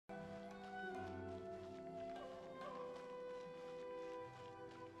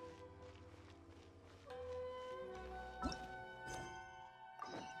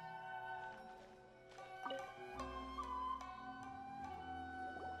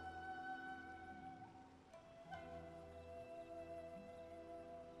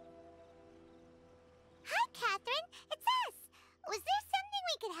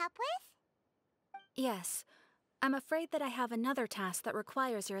help with? Yes. I'm afraid that I have another task that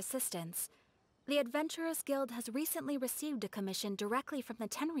requires your assistance. The Adventurers Guild has recently received a commission directly from the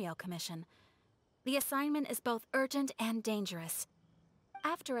Tenryou Commission. The assignment is both urgent and dangerous.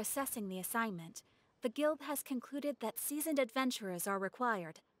 After assessing the assignment, the Guild has concluded that seasoned adventurers are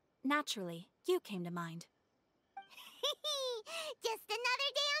required. Naturally, you came to mind. Just another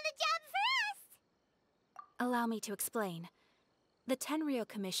day on the job for us! Allow me to explain. The Tenryou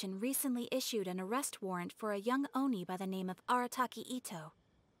Commission recently issued an arrest warrant for a young Oni by the name of Arataki Itto.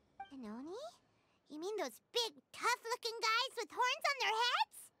 An Oni? You mean those big, tough-looking guys with horns on their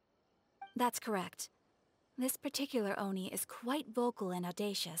heads? That's correct. This particular Oni is quite vocal and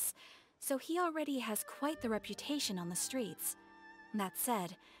audacious, so he already has quite the reputation on the streets. That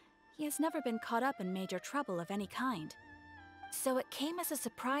said, he has never been caught up in major trouble of any kind. So it came as a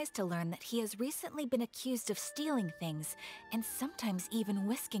surprise to learn that he has recently been accused of stealing things, and sometimes even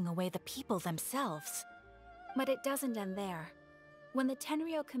whisking away the people themselves. But it doesn't end there. When the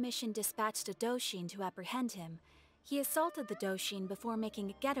Tenryou Commission dispatched a Doshin to apprehend him, he assaulted the Doshin before making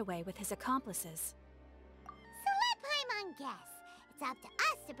a getaway with his accomplices. So let Paimon guess. It's up to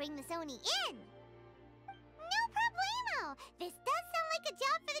us to bring this Oni in. No problemo! This does sound like a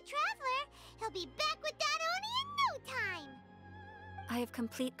job for the Traveler. He'll be back with that Oni in no time. I have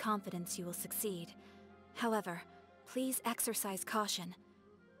complete confidence you will succeed. However, please exercise caution.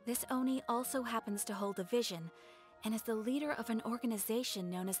 This Oni also happens to hold a vision, and is the leader of an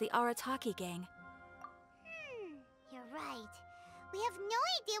organization known as the Arataki Gang. You're right. We have no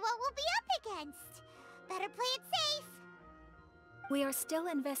idea what we'll be up against. Better play it safe. We are still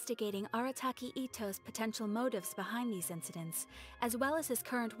investigating Arataki Itto's potential motives behind these incidents, as well as his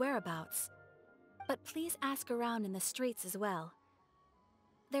current whereabouts. But please ask around in the streets as well.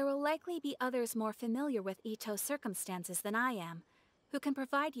 There will likely be others more familiar with Itto's circumstances than I am, who can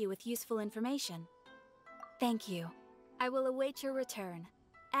provide you with useful information. Thank you. I will await your return.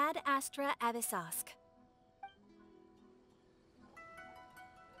 Ad Astra Avisask.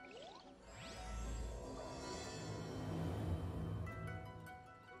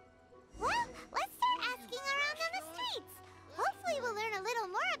 Well, let's start asking around on the streets. Hopefully we'll learn a little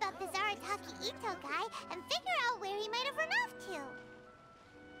more about this Arataki Itto guy and figure out where he might have run off to.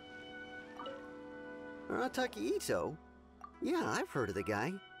 Arataki Itto? Yeah, I've heard of the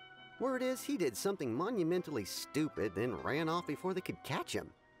guy. Word is he did something monumentally stupid, then ran off before they could catch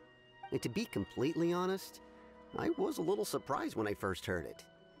him. And to be completely honest, I was a little surprised when I first heard it.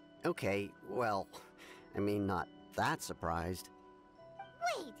 Okay, well, I mean, not that surprised.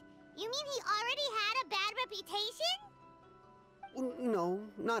 Wait, you mean he already had a bad reputation? No,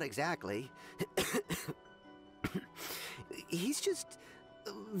 not exactly. He's just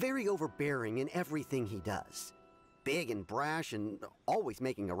very overbearing in everything he does. Big and brash and always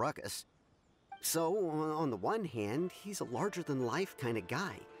making a ruckus. So, on the one hand, he's a larger-than-life kind of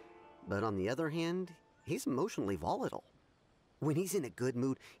guy. But on the other hand, he's emotionally volatile. When he's in a good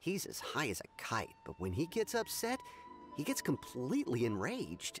mood, he's as high as a kite. But when he gets upset, he gets completely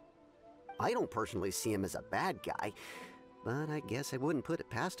enraged. I don't personally see him as a bad guy, but I guess I wouldn't put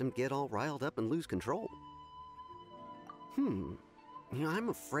it past him to get all riled up and lose control. You know, I'm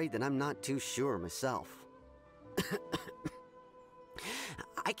afraid that I'm not too sure myself.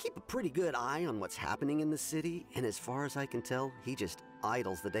 I keep a pretty good eye on what's happening in the city, and as far as I can tell, he just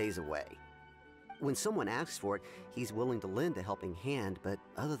idles the days away. When someone asks for it, he's willing to lend a helping hand, but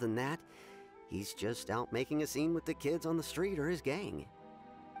other than that, he's just out making a scene with the kids on the street or his gang.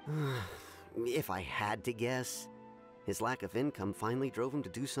 If I had to guess, his lack of income finally drove him to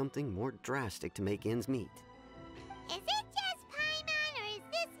do something more drastic to make ends meet. Is it just Paimon, or is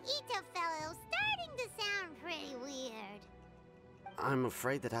this Itto fellow starting to sound pretty weird? I'm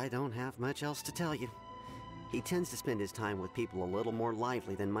afraid that I don't have much else to tell you. He tends to spend his time with people a little more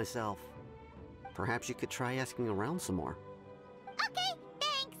lively than myself. Perhaps you could try asking around some more. Okay,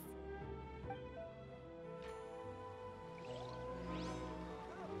 thanks!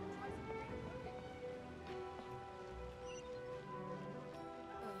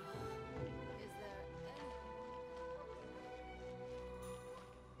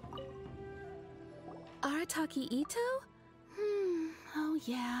 Arataki Itto? Oh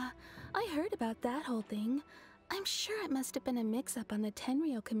yeah. I heard about that whole thing. I'm sure it must have been a mix-up on the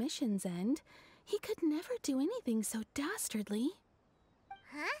Tenryou Commission's end. He could never do anything so dastardly.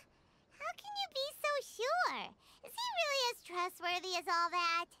 Huh? How can you be so sure? Is he really as trustworthy as all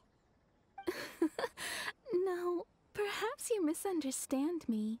that? No, perhaps you misunderstand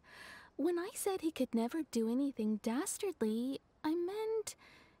me. When I said he could never do anything dastardly, I meant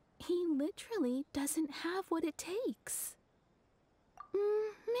he literally doesn't have what it takes.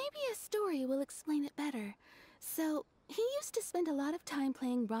 Maybe a story will explain it better. So, he used to spend a lot of time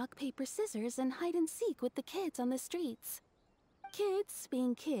playing rock, paper, scissors and hide and seek with the kids on the streets. Kids,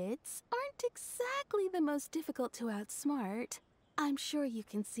 being kids, aren't exactly the most difficult to outsmart. I'm sure you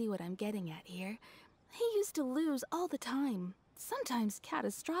can see what I'm getting at here. He used to lose all the time, sometimes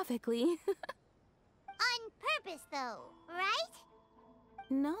catastrophically. On purpose, though, right?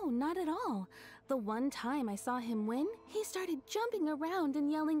 No, not at all. The one time I saw him win, he started jumping around and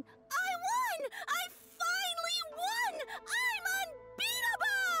yelling, "I won! I finally won! I'm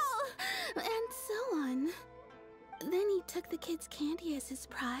unbeatable!" And so on. Then he took the kid's candy as his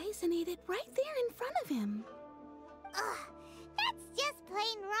prize and ate it right there in front of him. Ugh, that's just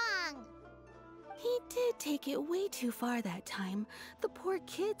plain wrong. He did take it way too far that time. The poor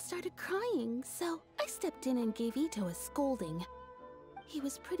kid started crying, so I stepped in and gave Itto a scolding. He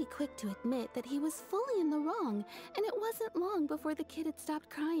was pretty quick to admit that he was fully in the wrong, and it wasn't long before the kid had stopped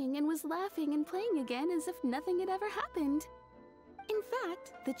crying and was laughing and playing again as if nothing had ever happened. In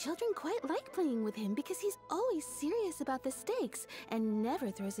fact, the children quite like playing with him because he's always serious about the stakes and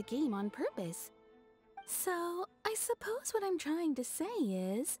never throws a game on purpose. So, I suppose what I'm trying to say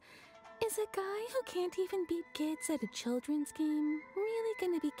is a guy who can't even beat kids at a children's game really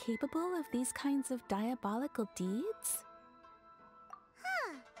gonna be capable of these kinds of diabolical deeds?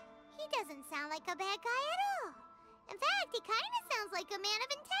 Huh. He doesn't sound like a bad guy at all. In fact, he kind of sounds like a man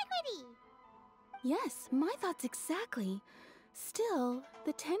of integrity. Yes, my thoughts exactly. Still,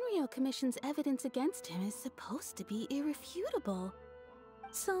 the Tenryou Commission's evidence against him is supposed to be irrefutable.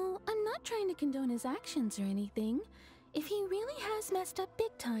 So, I'm not trying to condone his actions or anything. If he really has messed up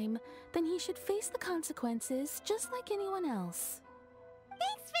big time, then he should face the consequences just like anyone else.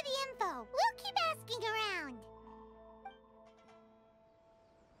 Thanks for the info. We'll keep asking around.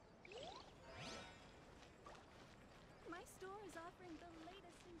 My store is offering the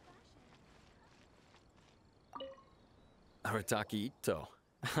latest in fashion. Arataki Itto.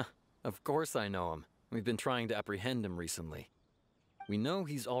 Of course I know him. We've been trying to apprehend him recently. We know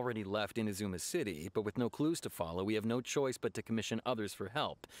he's already left Inazuma City, but with no clues to follow, we have no choice but to commission others for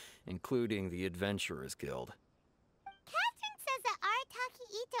help, including the Adventurers Guild. Catherine says that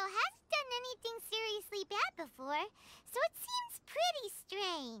Arataki Itto hasn't done anything seriously bad before, so it seems pretty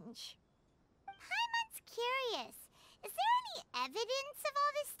strange. Paimon's curious. Is there any evidence of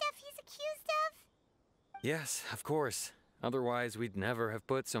all this stuff he's accused of? Yes, of course. Otherwise, we'd never have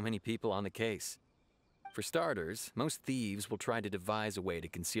put so many people on the case. For starters, most thieves will try to devise a way to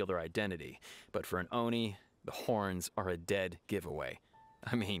conceal their identity, but for an Oni, the horns are a dead giveaway.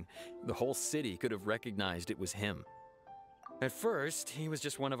 I mean, the whole city could have recognized it was him. At first, he was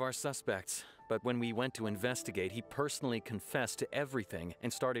just one of our suspects, but when we went to investigate, he personally confessed to everything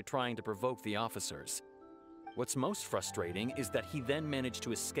and started trying to provoke the officers. What's most frustrating is that he then managed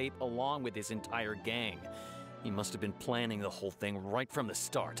to escape along with his entire gang. He must have been planning the whole thing right from the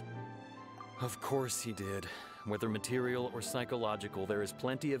start. Of course he did. Whether material or psychological, there is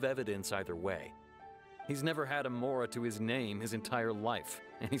plenty of evidence either way. He's never had a Mora to his name his entire life,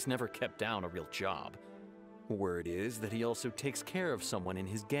 and he's never kept down a real job. Word is that he also takes care of someone in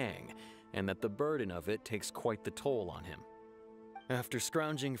his gang, and that the burden of it takes quite the toll on him. After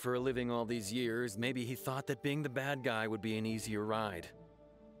scrounging for a living all these years, maybe he thought that being the bad guy would be an easier ride.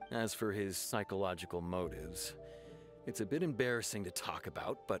 As for his psychological motives, it's a bit embarrassing to talk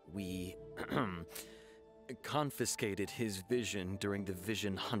about, but we confiscated his vision during the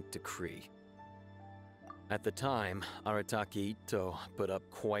Vision Hunt Decree. At the time, Arataki Itto put up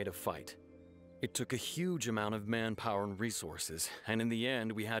quite a fight. It took a huge amount of manpower and resources, and in the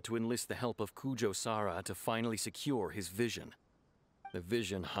end we had to enlist the help of Kujo-Sara to finally secure his vision. The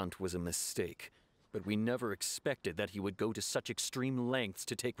Vision Hunt was a mistake, but we never expected that he would go to such extreme lengths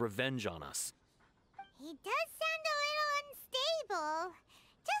to take revenge on us. He does sound a little unstable,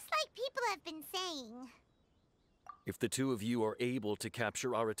 just like people have been saying. If the two of you are able to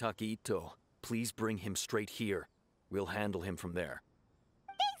capture Arataki Itto, please bring him straight here. We'll handle him from there.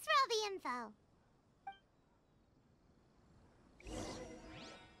 Thanks for all the info.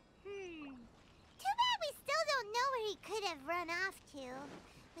 Too bad we still don't know where he could have run off to.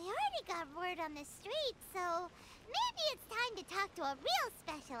 We already got word on the street, so maybe it's time to talk to a real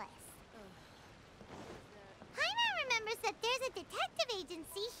specialist. Paimon remembers that there's a detective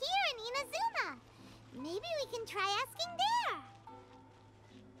agency here in Inazuma. Maybe we can try asking there.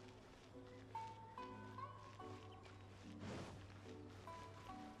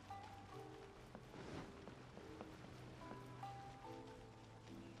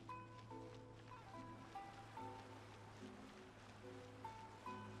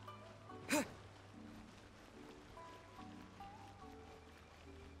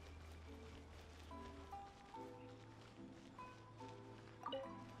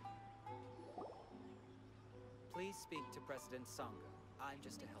 Please speak to President Sangha. I'm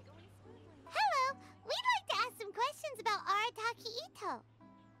just a helper. Hello! We'd like to ask some questions about Arataki Itto.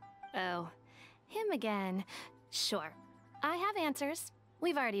 Oh, him again. Sure. I have answers.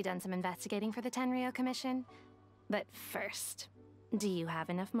 We've already done some investigating for the Tenryou Commission. But first, do you have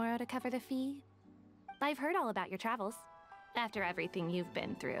enough Moro to cover the fee? I've heard all about your travels. After everything you've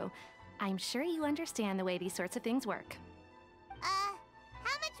been through, I'm sure you understand the way these sorts of things work. How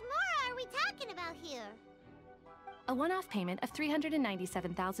much more are we talking about here? A one-off payment of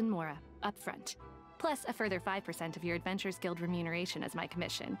 397,000 Mora, up front. Plus a further 5% of your Adventures Guild remuneration as my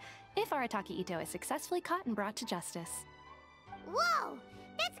commission, if Arataki Itto is successfully caught and brought to justice. Whoa!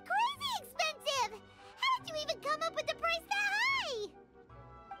 That's crazy expensive! How did you even come up with the price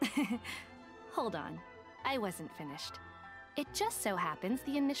that high? Hold on. I wasn't finished. It just so happens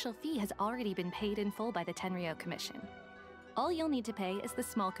the initial fee has already been paid in full by the Tenryou Commission. All you'll need to pay is the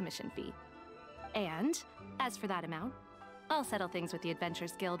small commission fee. And, as for that amount, I'll settle things with the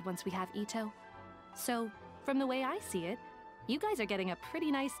Adventures Guild once we have Itto. So, from the way I see it, you guys are getting a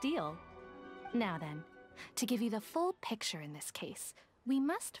pretty nice deal. Now then, to give you the full picture in this case, we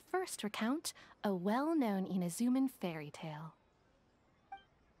must first recount a well-known Inazuman fairy tale.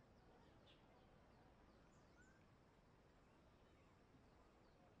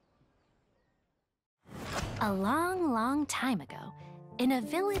 A long, long time ago, in a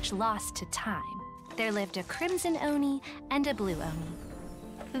village lost to time, there lived a crimson oni and a blue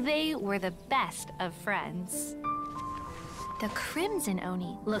oni. They were the best of friends. The crimson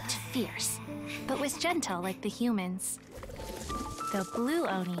oni looked fierce, but was gentle like the humans. The blue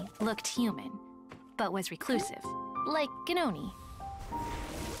oni looked human, but was reclusive, like an oni.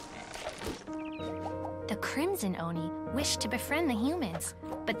 The crimson oni wished to befriend the humans,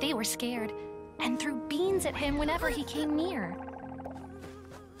 but they were scared and threw beans at him whenever he came near.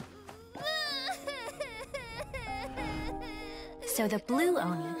 So the blue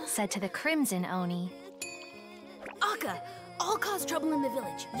oni said to the crimson oni, Akka, I'll cause trouble in the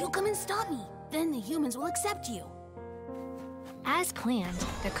village. You come and stop me. Then the humans will accept you. As planned,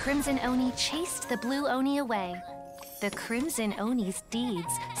 the crimson oni chased the blue oni away. The crimson oni's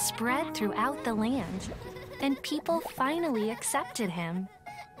deeds spread throughout the land, and people finally accepted him.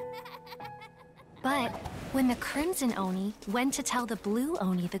 But when the crimson oni went to tell the blue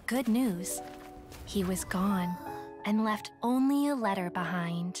oni the good news, he was gone and left only a letter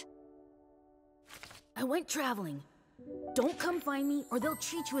behind. I went traveling. Don't come find me or they'll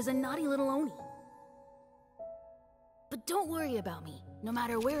treat you as a naughty little oni. But don't worry about me. No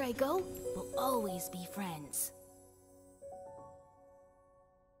matter where I go, we'll always be friends.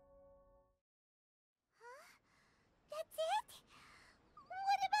 That's it?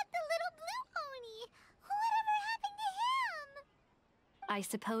 What about the little blue oni? Whatever happened to him? I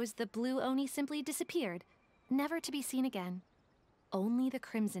suppose the blue oni simply disappeared, never to be seen again. Only the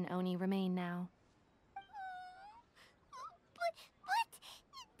crimson oni remain now. But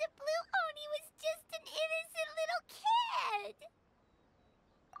the blue oni was just an innocent little kid.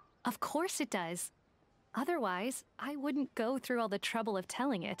 Of course it does. Otherwise, I wouldn't go through all the trouble of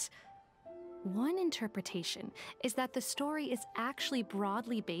telling it. One interpretation is that the story is actually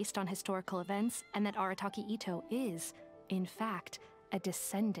broadly based on historical events and that Arataki Itto is, in fact, a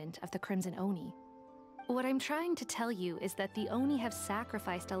descendant of the Crimson Oni. What I'm trying to tell you is that the Oni have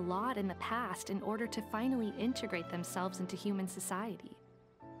sacrificed a lot in the past in order to finally integrate themselves into human society.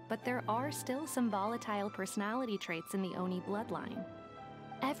 But there are still some volatile personality traits in the Oni bloodline.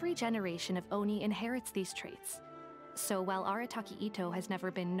 Every generation of Oni inherits these traits. So while Arataki Itto has never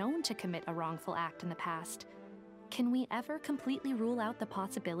been known to commit a wrongful act in the past, can we ever completely rule out the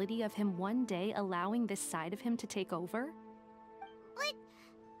possibility of him one day allowing this side of him to take over? But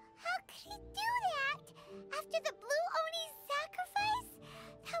how could he do that? After the blue oni's sacrifice?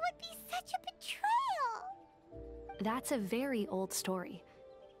 That would be such a betrayal. That's a very old story.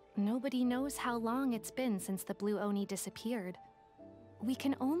 Nobody knows how long it's been since the blue Oni disappeared. We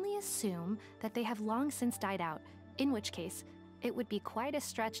can only assume that they have long since died out, in which case, it would be quite a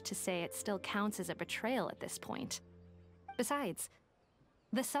stretch to say it still counts as a betrayal at this point. Besides,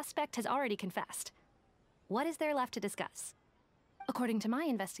 the suspect has already confessed. What is there left to discuss? According to my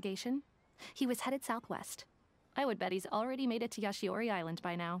investigation, he was headed southwest. I would bet he's already made it to Yashiori Island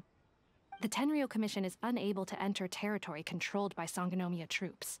by now. The Tenryou Commission is unable to enter territory controlled by Sangonomiya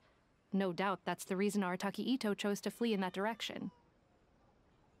troops. No doubt that's the reason Arataki Itto chose to flee in that direction.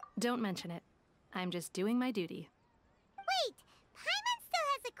 Don't mention it. I'm just doing my duty. Wait, Paimon still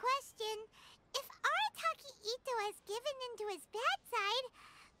has a question. If Arataki Itto has given in to his bad side,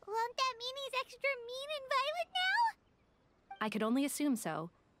 won't that mean he's extra mean and violent now? I could only assume so.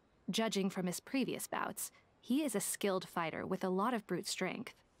 Judging from his previous bouts, He is a skilled fighter with a lot of brute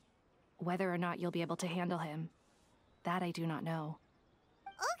strength. Whether or not you'll be able to handle him, that I do not know.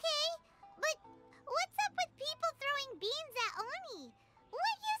 Okay, but what's up with people throwing beans at Oni?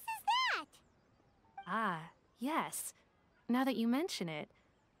 What use is that? Ah, yes. Now that you mention it,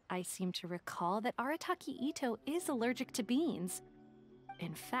 I seem to recall that Arataki Itto is allergic to beans.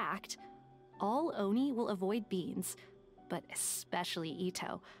 In fact, all Oni will avoid beans, but especially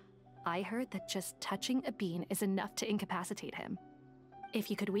Itto. I heard that just touching a bean is enough to incapacitate him.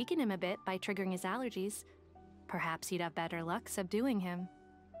 If you could weaken him a bit by triggering his allergies, perhaps you'd have better luck subduing him.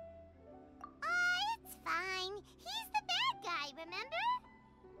 It's fine. He's the bad guy, remember?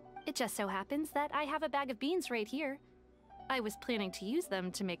 It just so happens that I have a bag of beans right here. I was planning to use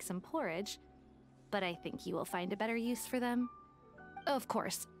them to make some porridge, but I think you will find a better use for them. Of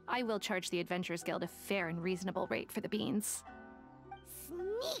course, I will charge the Adventurers Guild a fair and reasonable rate for the beans.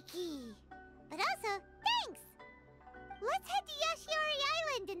 Sneaky! But also, thanks! Let's head to Yashiori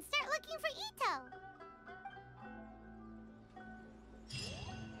Island and start looking for Itto!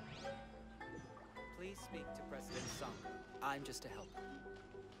 Please speak to President Sangha. I'm just a helper.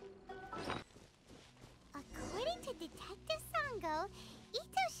 According to Detective Sango,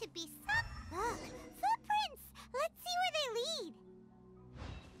 Itto should be Look! Footprints! Let's see where they lead!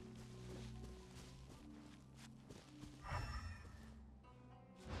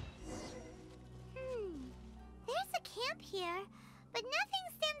 There's a camp here, but nothing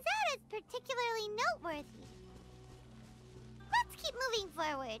stands out as particularly noteworthy. Let's keep moving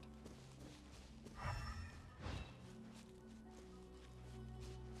forward.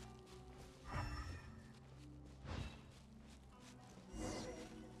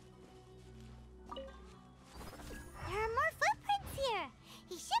 There are more footprints here.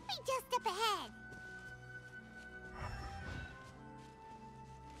 He should be just up ahead.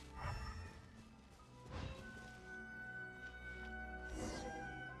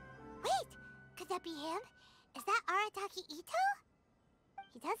 Wait, could that be him? Is that Arataki Itto?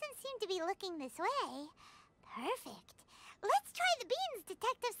 He doesn't seem to be looking this way. Perfect. Let's try the beans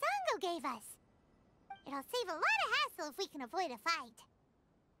Detective Sango gave us. It'll save a lot of hassle if we can avoid a fight.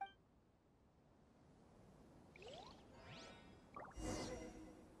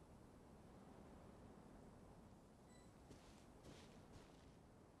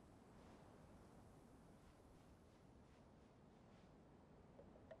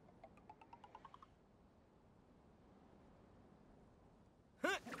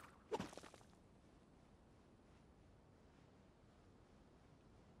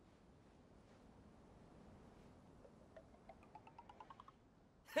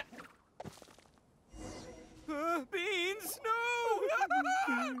 Beans, no!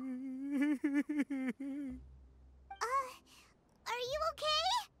 Are you okay?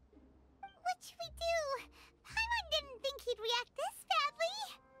 What should we do? Paimon didn't think he'd react this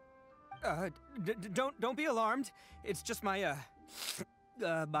badly. Don't be alarmed. It's just my,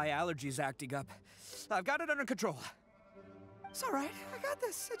 my allergies acting up. I've got it under control. It's all right. I got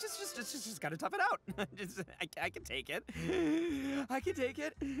this. I just gotta tough it out. I can take it. I can take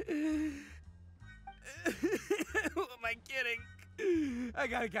it. Who am I kidding? I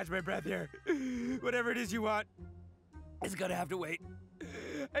gotta catch my breath here. Whatever it is you want, it's gonna have to wait.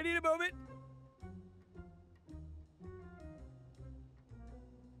 I need a moment.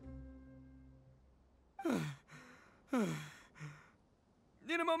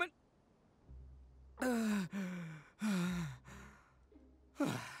 Need a moment.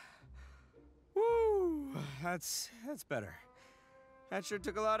 Woo, that's better. That sure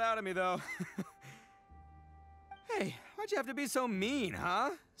took a lot out of me, though. Hey, why'd you have to be so mean,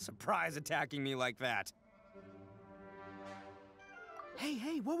 huh? Surprise attacking me like that.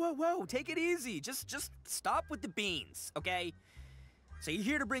 Hey, whoa, take it easy. Just stop with the beans, okay? So you're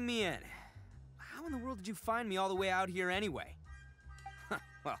here to bring me in. How in the world did you find me all the way out here anyway?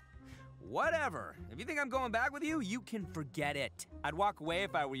 Well, whatever. If you think I'm going back with you, you can forget it. I'd walk away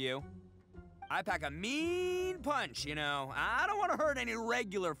if I were you. I pack a mean punch, you know. I don't want to hurt any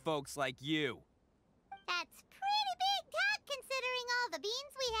regular folks like you. That's pretty big talk considering all the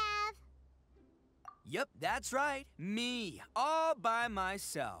beans we have. Yep, that's right. Me, all by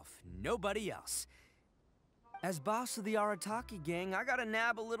myself. Nobody else. As boss of the Arataki gang, I gotta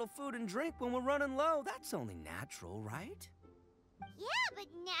nab a little food and drink when we're running low. That's only natural, right? Yeah, but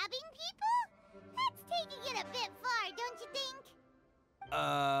nabbing people? That's taking it a bit far, don't you think?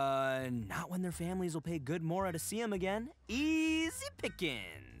 Not when their families will pay good mora to see them again. Easy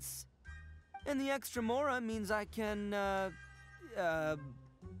pickings. And the extra mora means I can,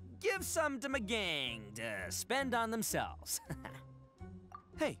 give some to my gang to spend on themselves.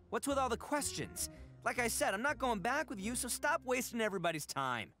 Hey, what's with all the questions? Like I said, I'm not going back with you, so stop wasting everybody's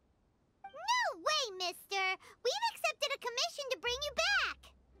time. No way, mister! We've accepted a commission to bring you back!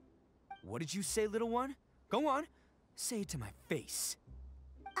 What did you say, little one? Go on. Say it to my face.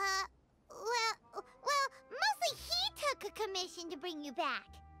 Well, mostly he took a commission to bring you back.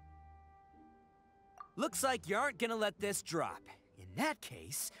 Looks like you aren't gonna let this drop. In that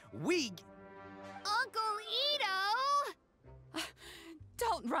case, we... Uncle Itto!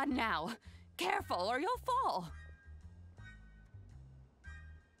 Don't run now. Careful or you'll fall.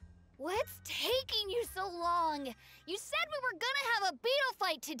 What's taking you so long? You said we were gonna have a beetle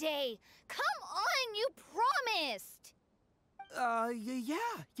fight today. Come on, you promised.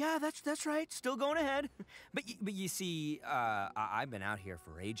 Yeah, that's right. Still going ahead. But you see, I've been out here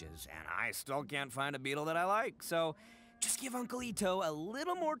for ages, and I still can't find a beetle that I like. So, just give Uncle Itto a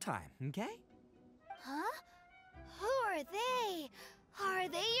little more time, okay? Huh? Who are they? Are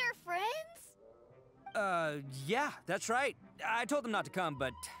they your friends? Yeah, that's right. I told them not to come,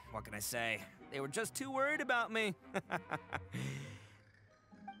 but what can I say? They were just too worried about me.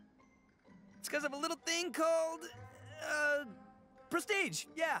 It's because of a little thing called, prestige.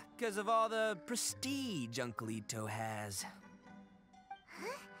 Yeah, because of all the prestige Uncle Itto has.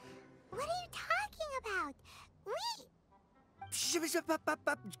 Huh? What are you talking about?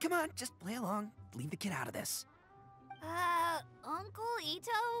 Come on, just play along. Leave the kid out of this. Uncle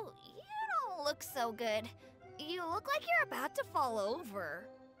Itto, you don't look so good. You look like you're about to fall over.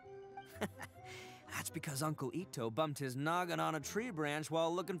 That's because Uncle Itto bumped his noggin on a tree branch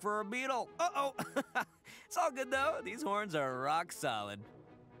while looking for a beetle. Uh-oh. It's all good, though. These horns are rock solid.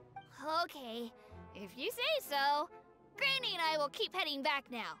 Okay, if you say so. Granny and I will keep heading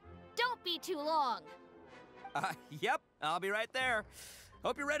back now. Don't be too long. Yep, I'll be right there.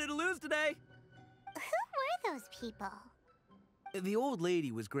 Hope you're ready to lose today. Who were those people? The old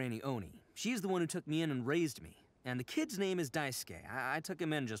lady was Granny Oni. She's the one who took me in and raised me. And the kid's name is Daisuke. I took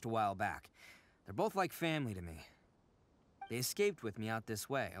him in just a while back. They're both like family to me. They escaped with me out this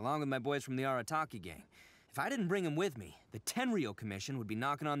way, along with my boys from the Arataki gang. If I didn't bring them with me, the Tenryou Commission would be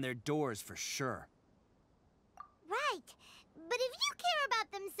knocking on their doors for sure. Right. But if you care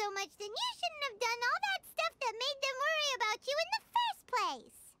about them so much, then you shouldn't have done all that stuff that made them worry about you in the first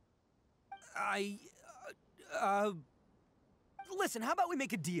place. Listen, how about we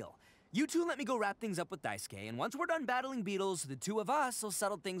make a deal? You two let me go wrap things up with Daisuke, and once we're done battling beetles, the two of us will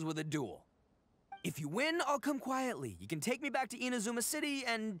settle things with a duel. If you win, I'll come quietly. You can take me back to Inazuma City,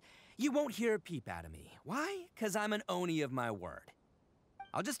 and you won't hear a peep out of me. Why? 'Cause I'm an Oni of my word.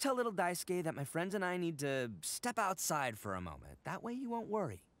 I'll just tell little Daisuke that my friends and I need to step outside for a moment. That way you won't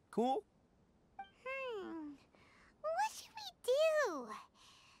worry. Cool? What should we do?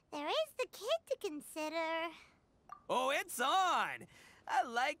 There is the kid to consider. Oh, it's on! I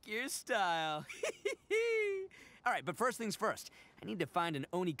like your style. All right, but first things first. I need to find an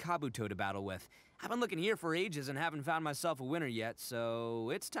Oni Kabuto to battle with. I've been looking here for ages and haven't found myself a winner yet, so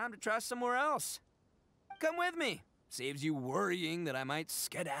it's time to try somewhere else. Come with me. Saves you worrying that I might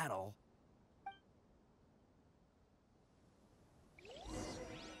skedaddle.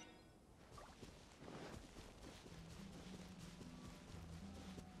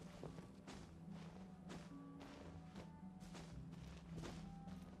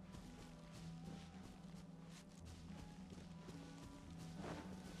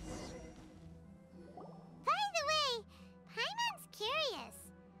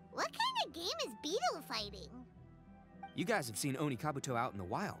 You guys have seen Oni Kabuto out in the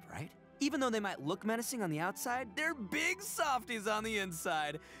wild, right? Even though they might look menacing on the outside, they're big softies on the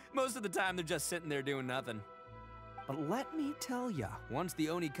inside. Most of the time, they're just sitting there doing nothing. But let me tell ya, once the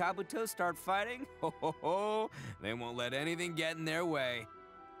Oni Kabuto start fighting, they won't let anything get in their way.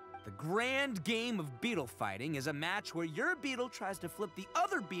 The grand game of beetle fighting is a match where your beetle tries to flip the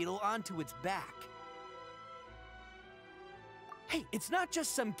other beetle onto its back. Hey, it's not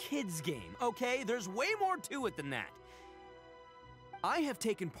just some kid's game, okay? There's way more to it than that. I have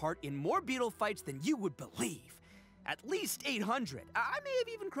taken part in more beetle fights than you would believe. At least 800. I may have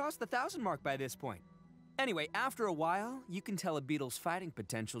even crossed the 1,000 mark by this point. Anyway, after a while, you can tell a beetle's fighting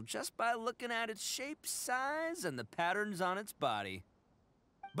potential just by looking at its shape, size, and the patterns on its body.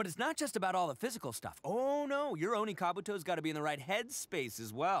 But it's not just about all the physical stuff. Oh no, your Oni Kabuto's got to be in the right headspace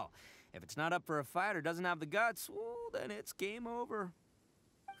as well. If it's not up for a fight or doesn't have the guts, well, then it's game over.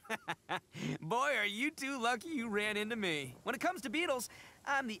 Boy, are you two lucky you ran into me. When it comes to beetles,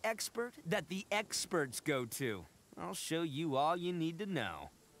 I'm the expert that the experts go to. I'll show you all you need to know.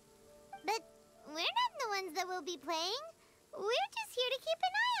 But we're not the ones that will be playing. We're just here to keep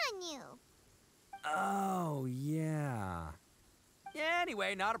an eye on you. Oh, yeah. Yeah,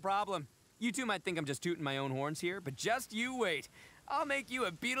 anyway, not a problem. You two might think I'm just tooting my own horns here, but just you wait. I'll make you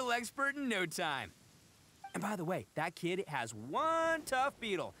a beetle expert in no time. And by the way, that kid has one tough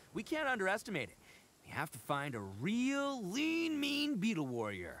beetle. We can't underestimate it. We have to find a real lean, mean beetle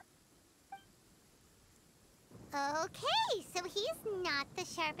warrior. Okay, so he's not the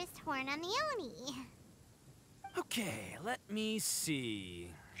sharpest horn on the Oni. Okay, let me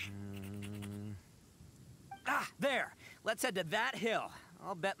see. Ah, there! Let's head to that hill.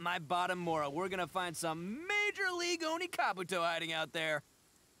 I'll bet my bottom moral we're gonna find some major league Oni Kabuto hiding out there.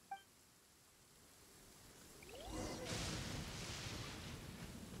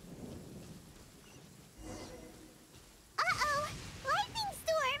 Uh-oh! Lightning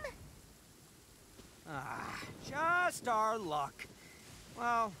storm! Ah, just our luck.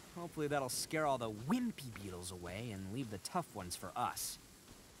 Well, hopefully that'll scare all the wimpy beetles away and leave the tough ones for us.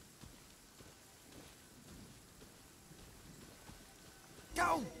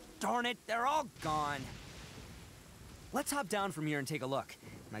 Oh, darn it, they're all gone. Let's hop down from here and take a look.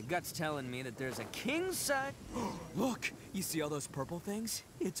 My gut's telling me that there's a king-size... Look, you see all those purple things?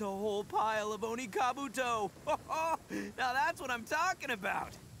 It's a whole pile of Oni Kabuto. Now that's what I'm talking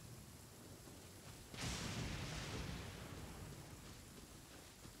about.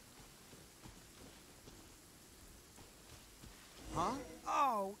 Huh?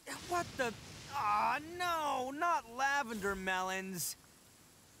 Oh, what the... Ah, no, not lavender melons.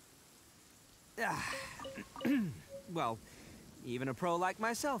 Well, even a pro like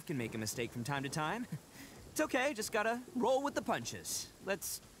myself can make a mistake from time to time. It's okay, just gotta roll with the punches.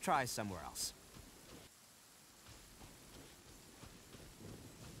 Let's try somewhere else.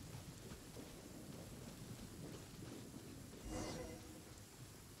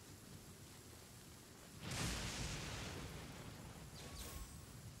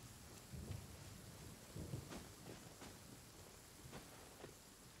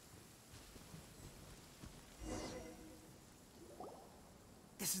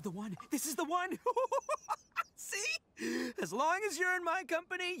 This is the one! This is the one! See? As long as you're in my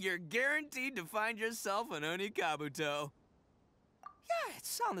company, you're guaranteed to find yourself an Oni Kabuto. Yeah,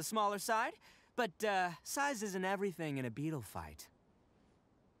 it's on the smaller side, but size isn't everything in a beetle fight.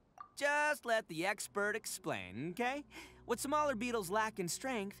 Just let the expert explain, okay? What smaller beetles lack in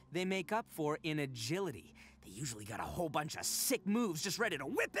strength, they make up for in agility. They usually got a whole bunch of sick moves just ready to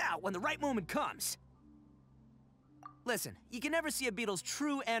whip out when the right moment comes. Listen, you can never see a beetle's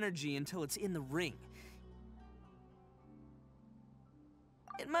true energy until it's in the ring.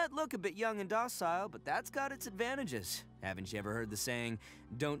 It might look a bit young and docile, but that's got its advantages. Haven't you ever heard the saying,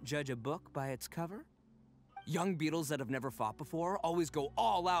 don't judge a book by its cover? Young beetles that have never fought before always go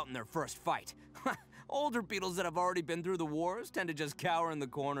all out in their first fight. Older beetles that have already been through the wars tend to just cower in the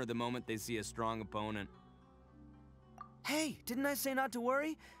corner the moment they see a strong opponent. Hey, didn't I say not to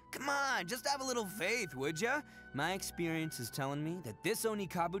worry? Come on, just have a little faith, would ya? My experience is telling me that this Oni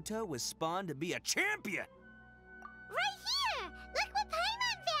Kabuto was spawned to be a champion! Right here! Look what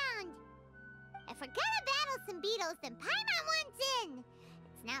Paimon found! If we're gonna battle some beetles, then Paimon wants in!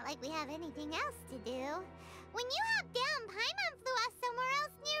 It's not like we have anything else to do. When you hopped down, Paimon flew off somewhere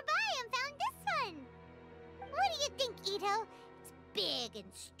else nearby and found this one! What do you think, Itto? It's big and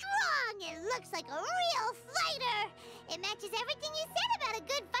strong and looks like a real fighter! It matches everything you said about a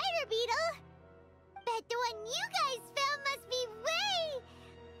good fighter beetle! Bet the one you guys found must be way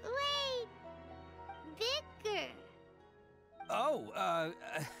bigger. Oh,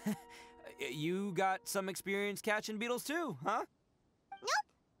 you got some experience catching beetles too, huh? Nope.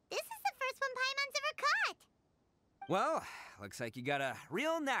 This is the first one Paimon's ever caught. Well, looks like you got a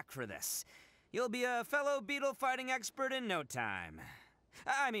real knack for this. You'll be a fellow beetle fighting expert in no time.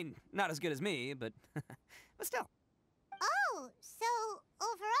 I mean, not as good as me, but still. Oh, so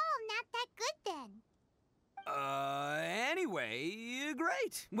overall not that good then. Anyway,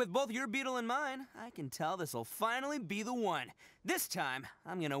 great. With both your beetle and mine, I can tell this'll finally be the one. This time,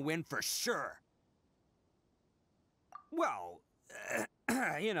 I'm gonna win for sure. Well,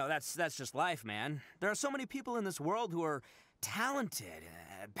 you know, that's just life, man. There are so many people in this world who are talented,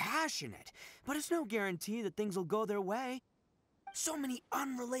 passionate, but it's no guarantee that things will go their way. So many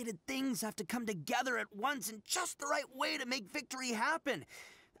unrelated things have to come together at once in just the right way to make victory happen.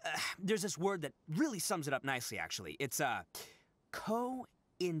 There's this word that really sums it up nicely, actually. It's,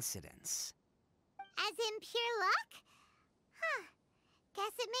 coincidence. As in pure luck? Huh.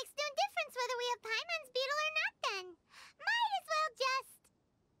 Guess it makes no difference whether we have Paimon's beetle or not then. Might as well just...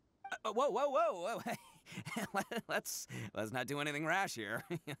 Whoa. let's not do anything rash here,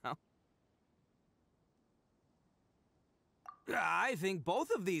 you know. I think both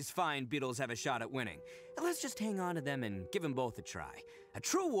of these fine beetles have a shot at winning. Let's just hang on to them and give them both a try. A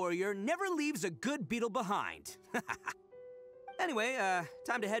true warrior never leaves a good beetle behind. Anyway,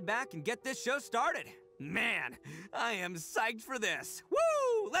 time to head back and get this show started. Man, I am psyched for this.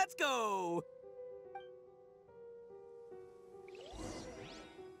 Woo! Let's go!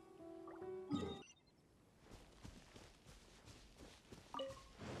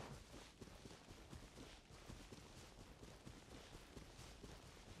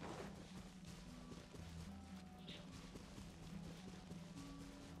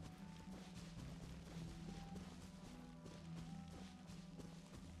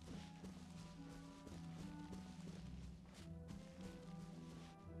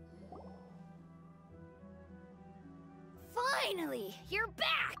 Finally, you're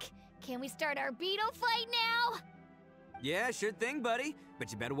back! Can we start our beetle fight now? Yeah, sure thing, buddy.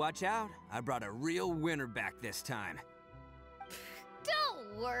 But you better watch out. I brought a real winner back this time.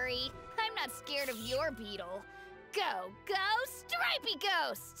 Don't worry, I'm not scared of your beetle. Go, Stripey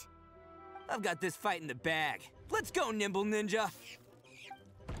Ghost! I've got this fight in the bag. Let's go, Nimble Ninja!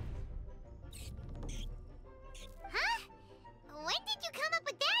 Huh? When did you come up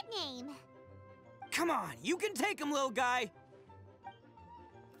with that name? Come on, you can take him, little guy!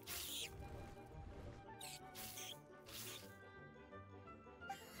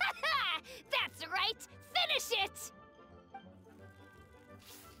 That's right! Finish it!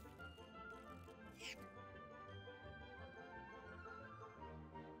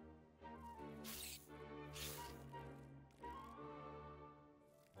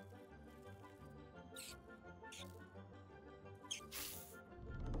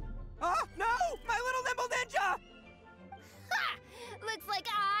 Oh, no! My little Nimble Ninja! Ha! Looks like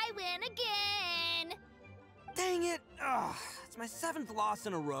I win again! Dang it! Ugh, it's my 7th loss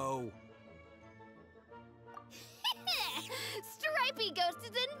in a row. Stripey Ghost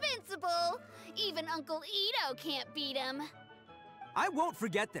is invincible! Even Uncle Itto can't beat him. I won't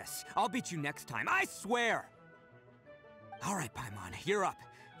forget this. I'll beat you next time, I swear! All right, Paimon, you're up.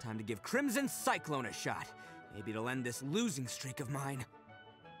 Time to give Crimson Cyclone a shot. Maybe it'll end this losing streak of mine.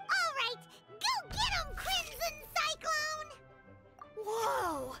 All right, go get him, Crimson Cyclone!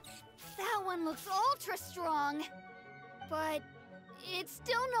 Whoa! That one looks ultra strong. But it's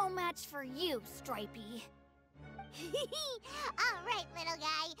still no match for you, Stripey. All right, little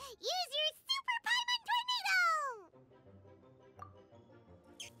guy, use your Super Paimon Tornado!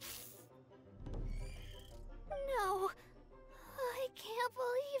 No, I can't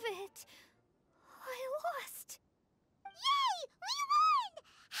believe it. I lost. Yay! We won!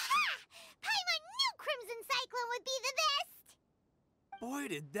 Ha! Paimon knew Crimson Cyclone would be the best! Boy,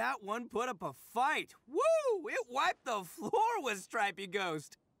 did that one put up a fight. Woo! It wiped the floor with Stripey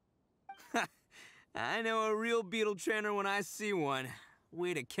Ghost. I know a real beetle trainer when I see one.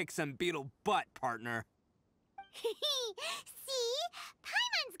 Way to kick some beetle butt, partner. See?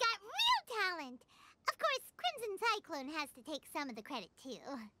 Paimon's got real talent. Of course, Crimson Cyclone has to take some of the credit, too.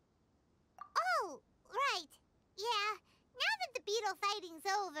 Oh, right. Yeah, now that the beetle fighting's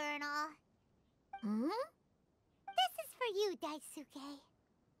over and all. Hmm? This is for you, Daisuke.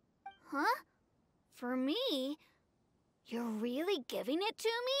 Huh? For me? You're really giving it to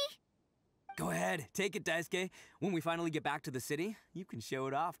me? Go ahead, take it, Daisuke. When we finally get back to the city, you can show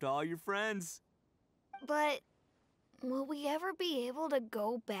it off to all your friends. But will we ever be able to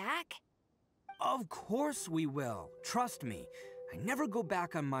go back? Of course we will. Trust me. I never go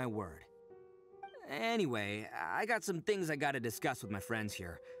back on my word. Anyway, I got some things I gotta discuss with my friends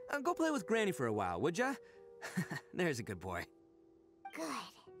here. Go play with Granny for a while, would ya? There's a good boy. Good.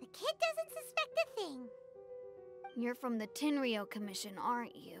 The kid doesn't suspect a thing. You're from the Tenryou Commission,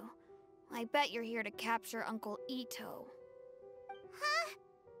 aren't you? I bet you're here to capture Uncle Itto. Huh?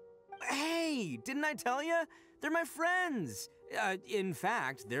 Hey, didn't I tell ya? They're my friends. In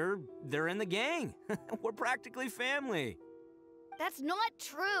fact, they're in the gang. We're practically family. That's not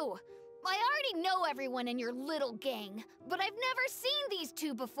true. I already know everyone in your little gang, but I've never seen these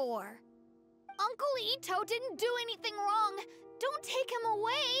two before. Uncle Itto didn't do anything wrong. Don't take him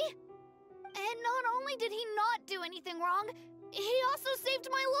away. And not only did he not do anything wrong, he also saved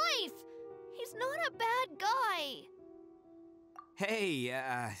my life. He's not a bad guy.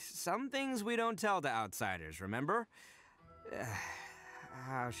 Hey, some things we don't tell to outsiders, remember?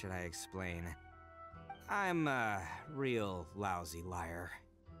 How should I explain? I'm a real lousy liar.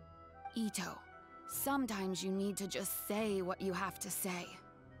 Itto, sometimes you need to just say what you have to say.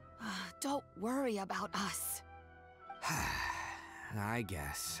 Don't worry about us. I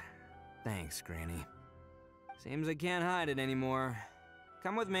guess. Thanks, Granny. Seems I can't hide it anymore.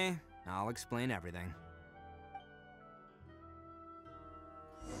 Come with me. I'll explain everything.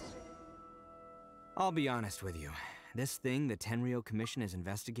 I'll be honest with you. This thing the Tenryou Commission is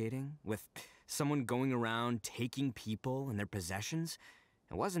investigating, with someone going around taking people and their possessions,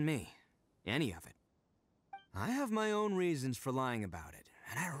 it wasn't me. Any of it. I have my own reasons for lying about it,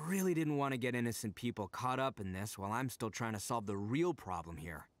 and I really didn't want to get innocent people caught up in this while I'm still trying to solve the real problem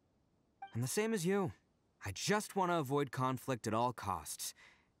here. I'm the same as you. I just want to avoid conflict at all costs.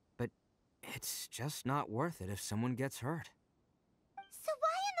 But it's just not worth it if someone gets hurt. So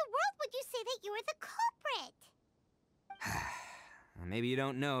why in the world would you say that you were the culprit? Maybe you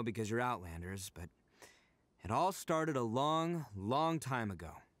don't know because you're Outlanders, but it all started a long, long time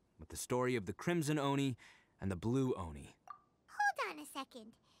ago with the story of the Crimson Oni and the Blue Oni. Hold on a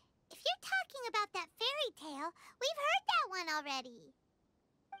second. If you're talking about that fairy tale, we've heard that one already.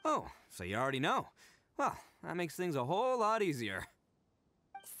 Oh, so you already know. Well, that makes things a whole lot easier.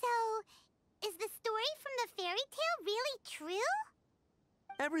 So, is the story from the fairy tale really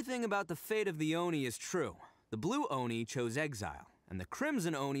true? Everything about the fate of the Oni is true. The Blue Oni chose exile, and the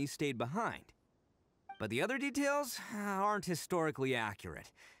Crimson Oni stayed behind. But the other details aren't historically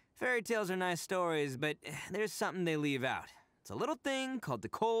accurate. Fairy tales are nice stories, but there's something they leave out. It's a little thing called the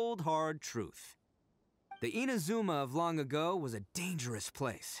cold, hard truth. The Inazuma of long ago was a dangerous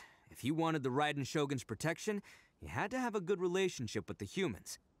place. If you wanted the Raiden Shogun's protection, you had to have a good relationship with the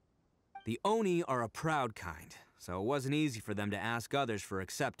humans. The Oni are a proud kind, so it wasn't easy for them to ask others for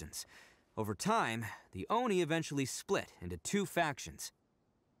acceptance. Over time, the Oni eventually split into two factions.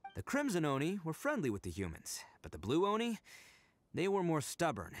 The Crimson Oni were friendly with the humans, but the Blue Oni, they were more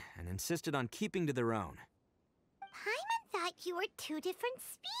stubborn and insisted on keeping to their own. Paimon thought you were two different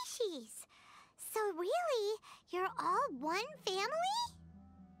species. So really, you're all one family?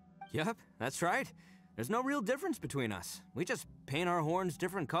 Yep, that's right. There's no real difference between us. We just paint our horns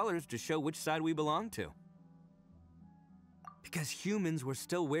different colors to show which side we belong to. Because humans were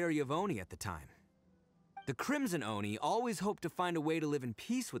still wary of Oni at the time. The Crimson Oni always hoped to find a way to live in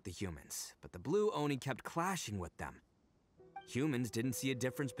peace with the humans, but the Blue Oni kept clashing with them. Humans didn't see a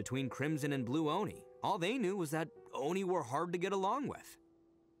difference between Crimson and Blue Oni. All they knew was that Oni were hard to get along with.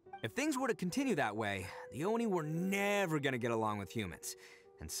 If things were to continue that way, the Oni were never gonna get along with humans.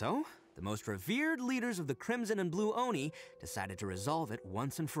 And so, the most revered leaders of the Crimson and Blue Oni decided to resolve it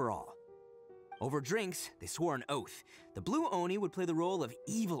once and for all. Over drinks, they swore an oath. The Blue Oni would play the role of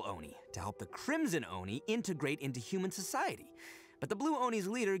evil Oni to help the Crimson Oni integrate into human society. But the Blue Oni's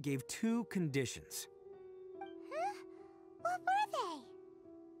leader gave two conditions. Huh? What were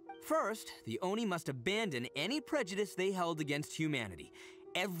they? First, the Oni must abandon any prejudice they held against humanity.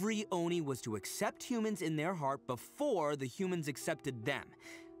 Every Oni was to accept humans in their heart before the humans accepted them.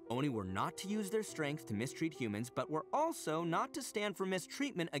 Oni were not to use their strength to mistreat humans, but were also not to stand for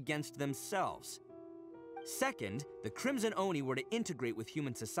mistreatment against themselves. Second, the Crimson Oni were to integrate with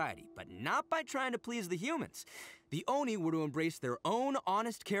human society, but not by trying to please the humans. The Oni were to embrace their own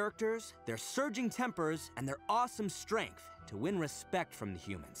honest characters, their surging tempers, and their awesome strength to win respect from the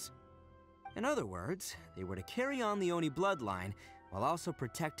humans. In other words, they were to carry on the Oni bloodline while also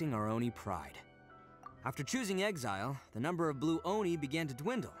protecting our Oni pride. After choosing exile, the number of Blue Oni began to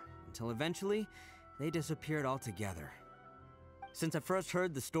dwindle, until eventually, they disappeared altogether. Since I first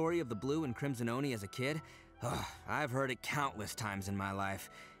heard the story of the Blue and Crimson Oni as a kid, I've heard it countless times in my life.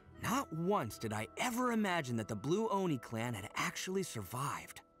 Not once did I ever imagine that the Blue Oni clan had actually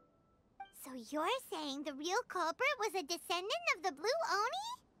survived. So you're saying the real culprit was a descendant of the Blue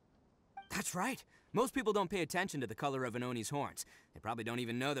Oni? That's right. Most people don't pay attention to the color of an Oni's horns. They probably don't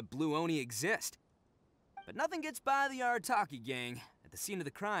even know that Blue Oni exist. But nothing gets by the Arataki gang. At the scene of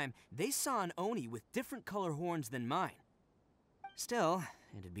the crime, they saw an Oni with different color horns than mine. Still,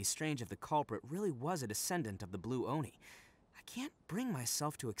 it'd be strange if the culprit really was a descendant of the Blue Oni. I can't bring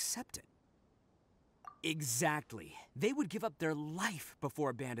myself to accept it. Exactly. They would give up their life before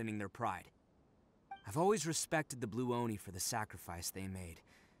abandoning their pride. I've always respected the Blue Oni for the sacrifice they made.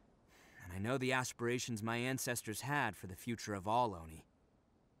 And I know the aspirations my ancestors had for the future of all Oni.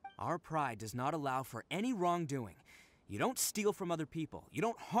 Our pride does not allow for any wrongdoing. You don't steal from other people. You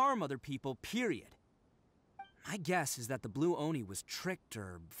don't harm other people, period. My guess is that the Blue Oni was tricked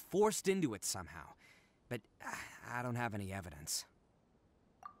or forced into it somehow. But I don't have any evidence.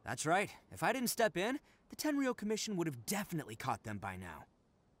 That's right. If I didn't step in, the Tenryou Commission would have definitely caught them by now.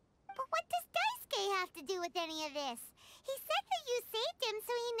 But what does Daisuke have to do with any of this? He said that you saved him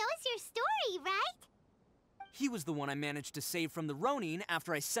so he knows your story, right? He was the one I managed to save from the Ronin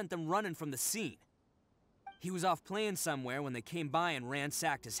after I sent them running from the scene. He was off playing somewhere when they came by and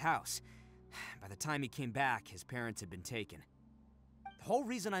ransacked his house. By the time he came back, his parents had been taken. The whole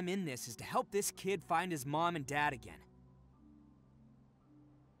reason I'm in this is to help this kid find his mom and dad again.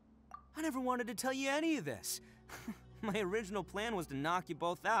 I never wanted to tell you any of this. My original plan was to knock you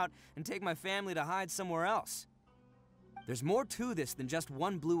both out and take my family to hide somewhere else. There's more to this than just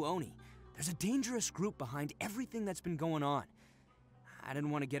one blue Oni. There's a dangerous group behind everything that's been going on. I didn't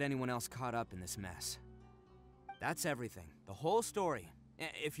want to get anyone else caught up in this mess. That's everything, the whole story.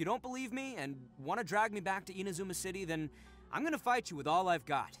 If you don't believe me and want to drag me back to Inazuma City, then I'm gonna fight you with all I've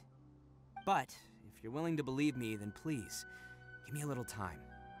got. But if you're willing to believe me, then please, give me a little time.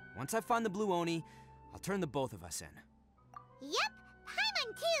 Once I find the blue Oni, I'll turn the both of us in. Yep,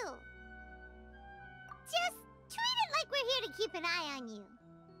 Paimon too. Just treat it like we're here to keep an eye on you.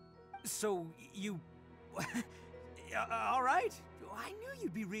 So, you... all right. I knew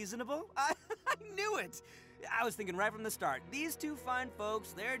you'd be reasonable. I knew it. I was thinking right from the start, these two fine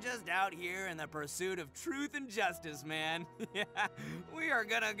folks, they're just out here in the pursuit of truth and justice, man. Yeah, we are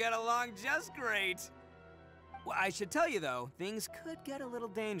gonna get along just great. Well, I should tell you, though, things could get a little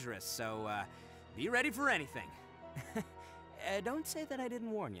dangerous, so be ready for anything. Don't say that I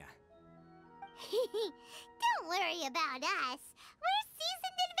didn't warn you. Don't worry about us. We're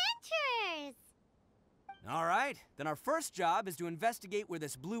seasoned adventurers. All right, then our first job is to investigate where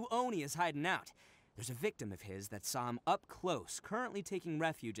this blue Oni is hiding out. There's a victim of his that saw him up close, currently taking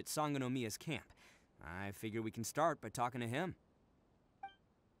refuge at Sangonomiya's camp. I figure we can start by talking to him.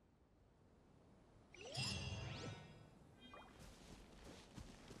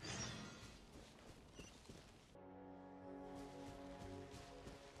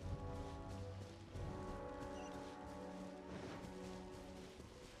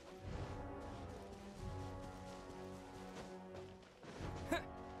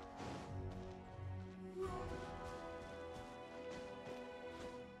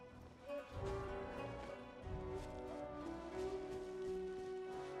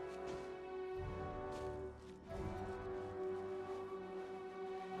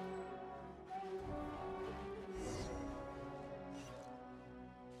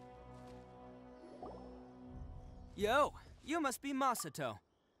 Yo, you must be Masato.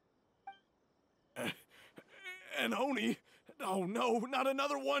 An Oni? Oh no, not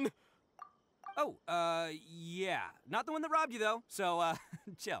another one! Oh, yeah. Not the one that robbed you, though, so,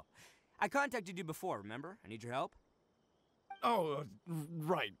 chill. I contacted you before, remember? I need your help. Oh,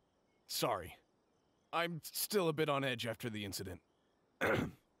 right. Sorry. I'm still a bit on edge after the incident.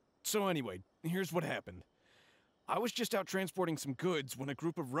 So anyway, here's what happened. I was just out transporting some goods when a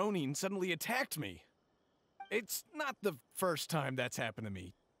group of Ronin suddenly attacked me. It's not the first time that's happened to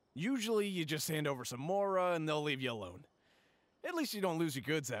me. Usually you just hand over some Mora and they'll leave you alone. At least you don't lose your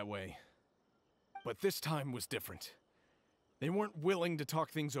goods that way. But this time was different. They weren't willing to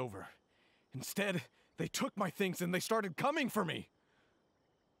talk things over. Instead, they took my things and they started coming for me.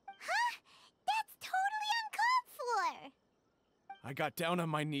 Huh? That's totally uncalled for. I got down on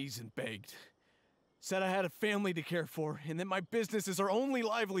my knees and begged. Said I had a family to care for and that my business is our only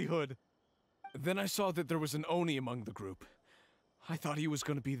livelihood. Then I saw that there was an Oni among the group. I thought he was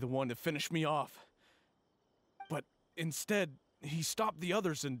going to be the one to finish me off. But instead, he stopped the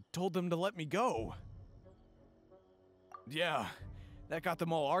others and told them to let me go. Yeah, that got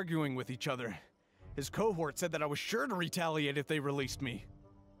them all arguing with each other. His cohort said that I was sure to retaliate if they released me.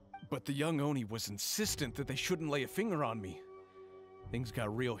 But the young Oni was insistent that they shouldn't lay a finger on me. Things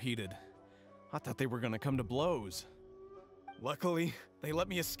got real heated. I thought they were going to come to blows. Luckily, they let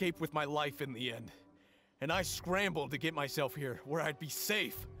me escape with my life in the end. And I scrambled to get myself here, where I'd be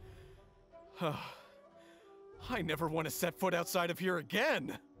safe. I never want to set foot outside of here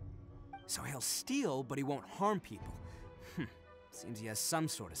again! So he'll steal, but he won't harm people. Seems he has some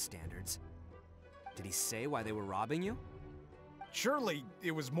sort of standards. Did he say why they were robbing you? Surely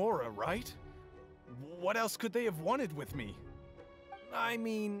it was Mora, right? What else could they have wanted with me? I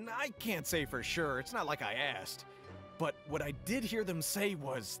mean, I can't say for sure, it's not like I asked. But what I did hear them say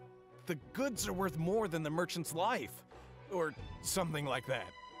was, the goods are worth more than the merchant's life. Or something like that.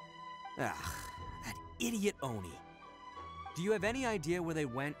 Ugh, that idiot Oni. Do you have any idea where they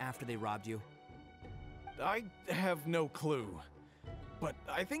went after they robbed you? I have no clue. But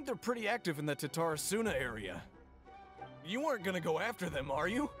I think they're pretty active in the Tatarasuna area. You aren't gonna go after them, are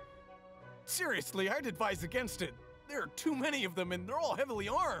you? Seriously, I'd advise against it. There are too many of them and they're all heavily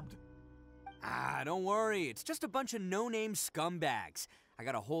armed. Ah, don't worry. It's just a bunch of no-name scumbags. I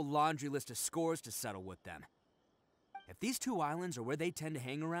got a whole laundry list of scores to settle with them. If these two islands are where they tend to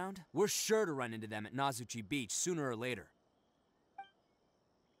hang around, we're sure to run into them at Nazuchi Beach sooner or later.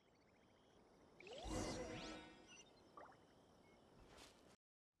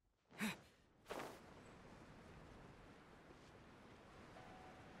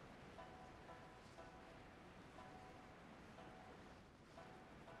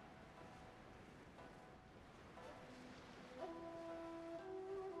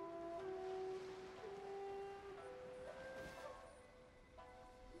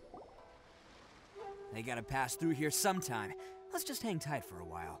 They gotta pass through here sometime. Let's just hang tight for a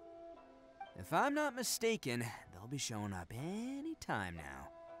while. If I'm not mistaken, they'll be showing up any time now.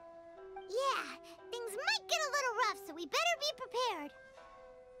 Yeah, things might get a little rough, so we better be prepared.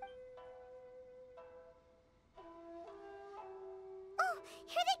 Oh,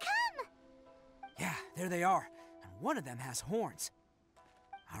 here they come! Yeah, there they are. And one of them has horns.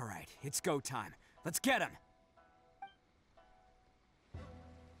 All right, it's go time. Let's get them.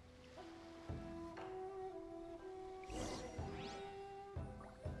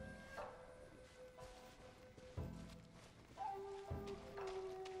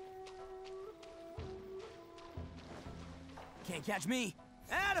 Can't catch me.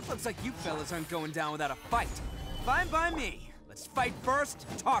 Ah, it looks like you fellas aren't going down without a fight. Fine by me. Let's fight first,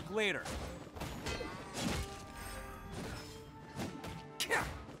 talk later.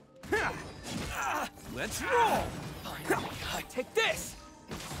 Let's roll! Take this!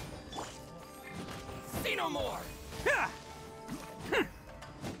 See no more!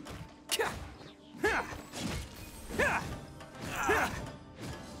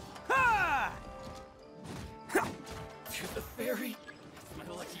 To the ferry? It's my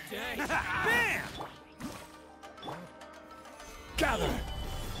lucky day. Bam! Gather!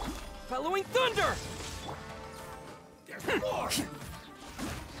 Bellowing thunder! There's more!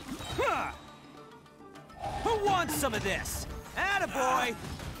 Who wants some of this? Attaboy!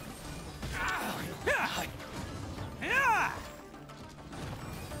 Bam!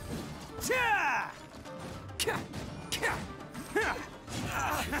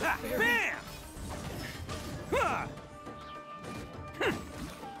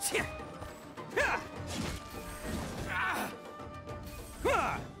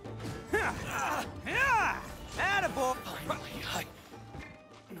 Attaboy! Finally,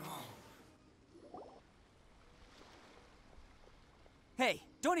 No. Hey,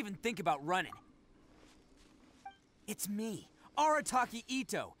 don't even think about running. It's me, Arataki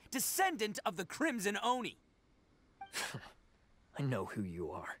Itto, descendant of the Crimson Oni. I know who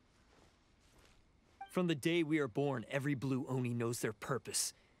you are. From the day we are born, every blue Oni knows their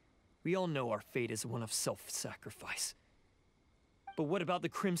purpose. We all know our fate is one of self-sacrifice. But what about the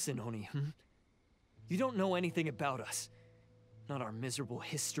Crimson Oni, You don't know anything about us. Not our miserable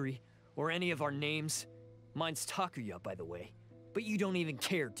history, or any of our names. Mine's Takuya, by the way. But you don't even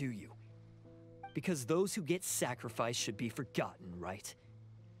care, do you? Because those who get sacrificed should be forgotten, right?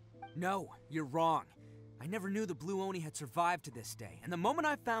 No, you're wrong. I never knew the Blue Oni had survived to this day, and the moment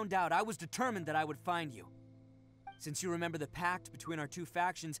I found out, I was determined that I would find you. Since you remember the pact between our two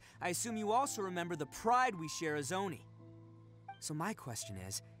factions, I assume you also remember the pride we share as Oni. So my question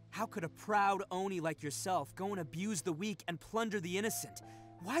is, how could a proud Oni like yourself go and abuse the weak and plunder the innocent?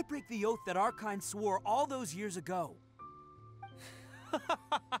 Why break the oath that our kind swore all those years ago?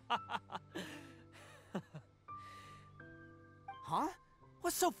 Huh?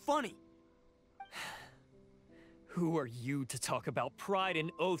 What's so funny? Who are you to talk about pride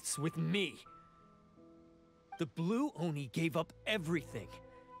and oaths with me? The Blue Oni gave up everything,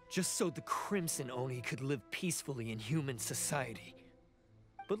 just so the Crimson Oni could live peacefully in human society.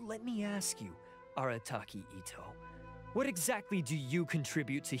 But let me ask you, Arataki Itto, what exactly do you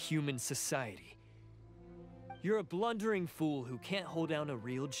contribute to human society? You're a blundering fool who can't hold down a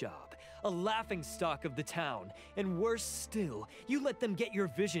real job, a laughingstock of the town, and worse still, you let them get your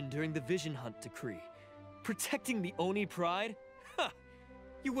vision during the Vision Hunt decree. Protecting the Oni pride? Ha!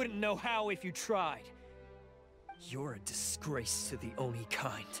 You wouldn't know how if you tried. You're a disgrace to the Oni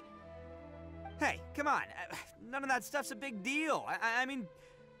kind. Hey, come on. None of that stuff's a big deal. I mean,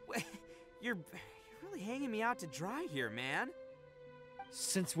 you're really hanging me out to dry here, man.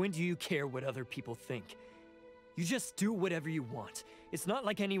 Since when do you care what other people think? You just do whatever you want. It's not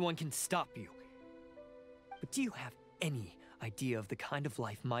like anyone can stop you. But do you have any idea of the kind of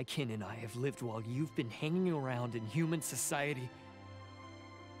life my kin and I have lived while you've been hanging around in human society?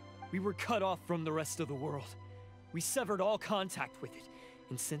 We were cut off from the rest of the world. We severed all contact with it.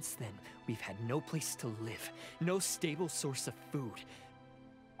 And since then, we've had no place to live, no stable source of food,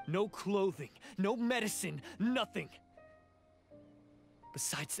 no clothing, no medicine, nothing.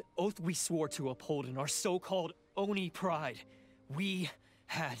 Besides the oath we swore to uphold in our so-called Oni pride, we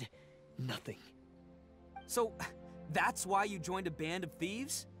had nothing. So, that's why you joined a band of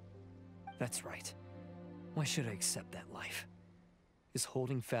thieves? That's right. Why should I accept that life? Is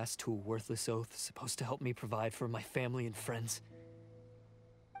holding fast to a worthless oath supposed to help me provide for my family and friends?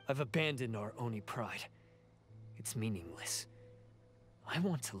 I've abandoned our Oni pride. It's meaningless. I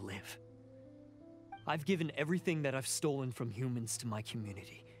want to live. I've given everything that I've stolen from humans to my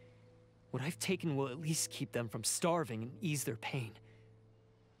community. What I've taken will at least keep them from starving and ease their pain.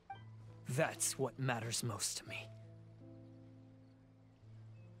 That's what matters most to me.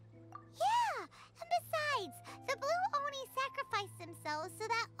 Yeah, and besides, the Blue Oni sacrificed themselves so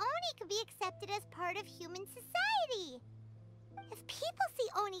that Oni could be accepted as part of human society. If people see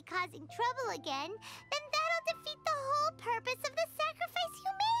Oni causing trouble again, then that'll defeat the whole purpose of the sacrifice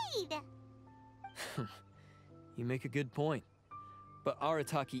you made. You make a good point. But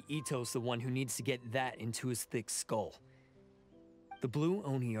Arataki Itto's the one who needs to get that into his thick skull. The Blue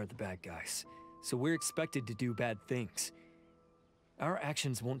Oni are the bad guys, so we're expected to do bad things. Our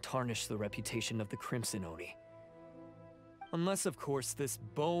actions won't tarnish the reputation of the Crimson Oni. Unless, of course, this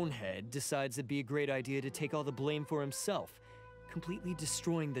bonehead decides it'd be a great idea to take all the blame for himself, completely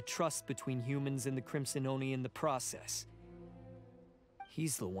destroying the trust between humans and the Crimson Oni in the process.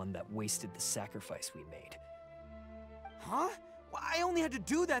 He's the one that wasted the sacrifice we made. Huh? Well, I only had to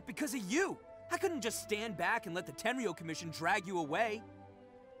do that because of you. I couldn't just stand back and let the Tenryou Commission drag you away.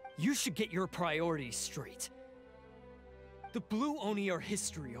 You should get your priorities straight. The Blue Oni are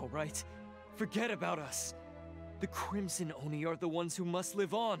history, all right? Forget about us. The Crimson Oni are the ones who must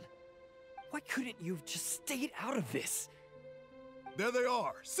live on. Why couldn't you have just stayed out of this? There they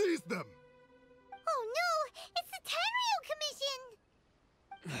are! Seize them! Oh no! It's the Tenryou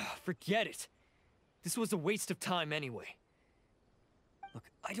Commission! Forget it. This was a waste of time anyway. Look,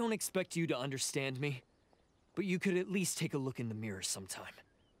 I don't expect you to understand me, but you could at least take a look in the mirror sometime.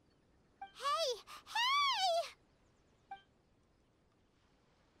 Hey! Hey!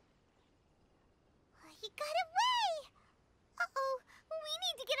 He got away! Uh-oh, we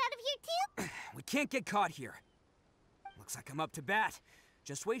need to get out of here too! We can't get caught here. Looks like I'm up to bat.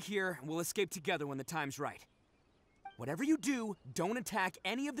 Just wait here, and we'll escape together when the time's right. Whatever you do, don't attack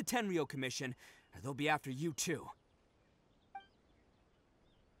any of the Tenryou Commission, or they'll be after you too.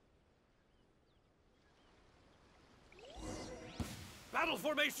 Battle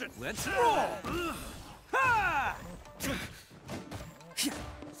formation! Let's roll! Ha!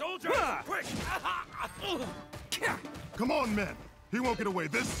 Soldiers, quick! Come on, men! He won't get away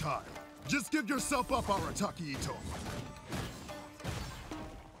this time! Just give yourself up, Arataki Itto!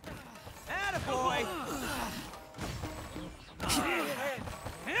 Attaboy!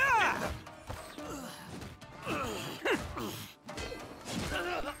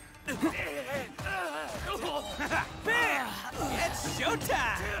 Bam! It's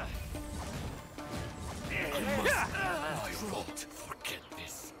showtime! I won't forget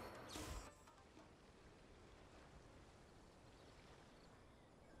this.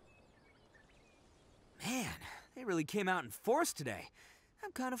 Man, they really came out in force today.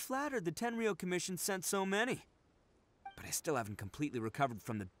 I'm kind of flattered the Tenryou Commission sent so many. But I still haven't completely recovered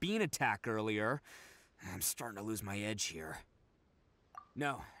from the bean attack earlier. I'm starting to lose my edge here.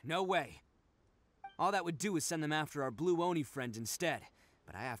 No way. All that would do is send them after our Blue Oni friend instead.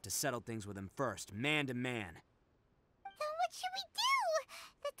 But I have to settle things with him first, man to man. Then what should we do?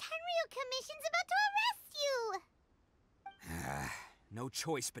 The Tenryou Commission's about to arrest you! No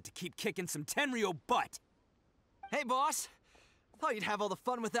choice but to keep kicking some Tenryou butt! Hey, boss. Thought you'd have all the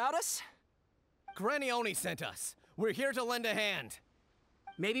fun without us? Granny Oni sent us. We're here to lend a hand.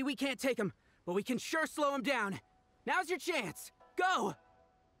 Maybe we can't take him, but we can sure slow him down. Now's your chance. Go!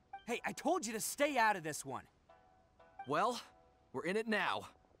 Hey, I told you to stay out of this one. Well, we're in it now.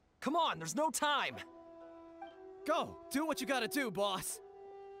 Come on, there's no time. Go, do what you gotta do, boss.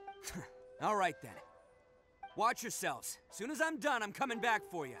 All right then. Watch yourselves. Soon as I'm done, I'm coming back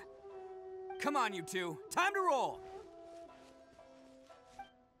for you. Come on, you two. Time to roll.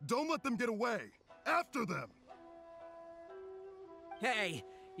 Don't let them get away! After them! Hey,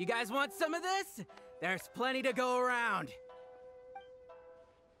 you guys want some of this? There's plenty to go around.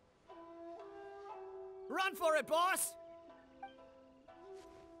 Run for it, boss!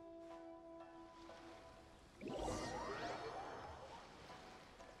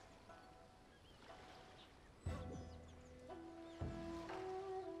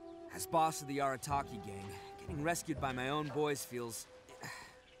 As boss of the Arataki gang, getting rescued by my own boys feels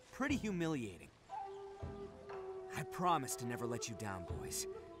pretty humiliating. I promise to never let you down, boys.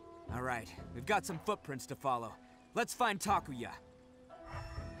 All right, we've got some footprints to follow. Let's find Takuya.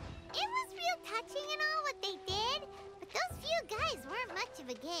 It was real touching and all what they did, but those few guys weren't much of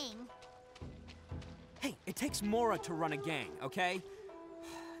a gang. Hey, it takes Mora to run a gang, okay?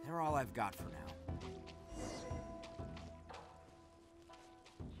 They're all I've got for now.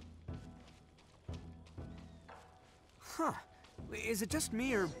 Huh. Is it just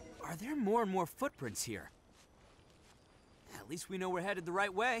me, or are there more and more footprints here? At least we know we're headed the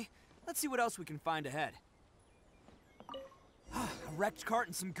right way. Let's see what else we can find ahead. A wrecked cart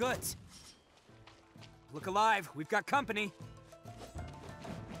and some goods. Look alive, we've got company.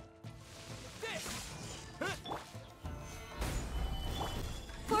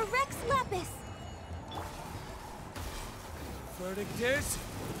 Max Lapis! Verdict is...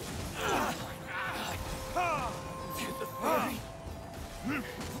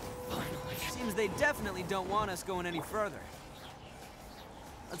 Seems they definitely don't want us going any further.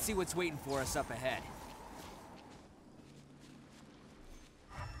 Let's see what's waiting for us up ahead.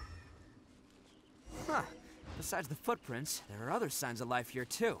 Huh. Besides the footprints, there are other signs of life here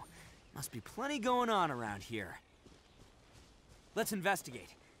too. Must be plenty going on around here. Let's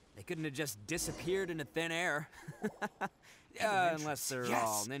investigate. They couldn't have just disappeared into thin air. Unless they're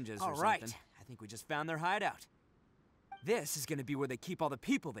all ninjas or something. Right. I think we just found their hideout. This is gonna be where they keep all the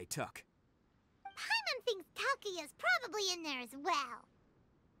people they took. Paimon thinks Takuya's probably in there as well.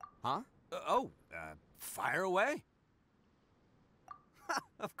 Huh? Fire away.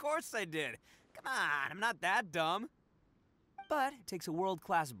 Of course I did. Come on, I'm not that dumb. But it takes a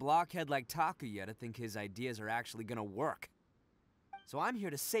world-class blockhead like Takuya to think his ideas are actually gonna work. So I'm here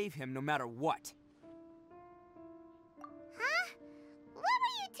to save him no matter what. Huh? What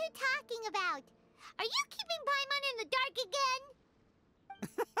were you two talking about? Are you keeping Paimon in the dark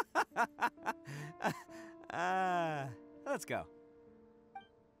again? Let's go.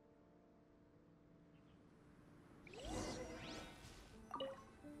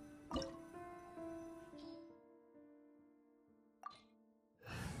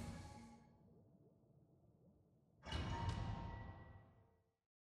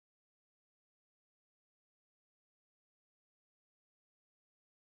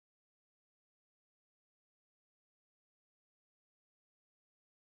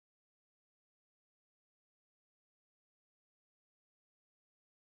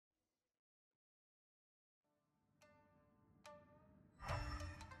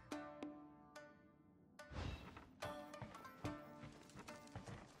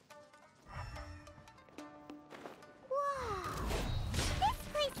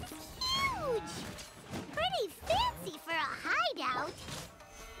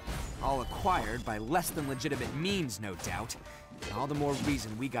 All acquired by less than legitimate means, no doubt. And all the more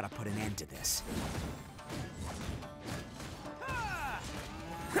reason we gotta put an end to this.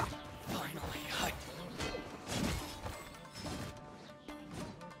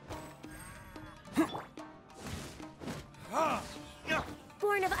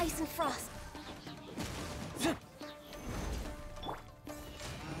 Born of ice and frost.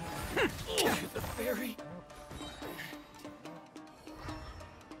 The fairy.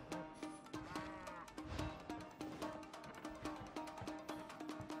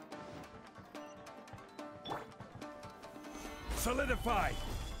 Solidified!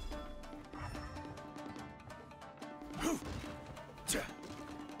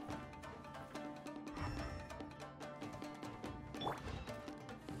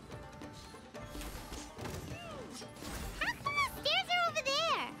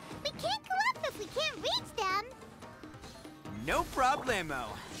 No problemo.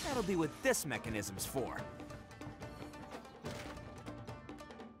 That'll be what this mechanism's for.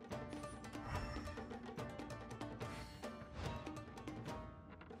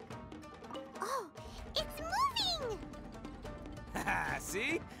 Oh, it's moving!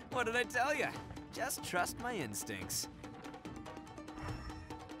 See? What did I tell you? Just trust my instincts.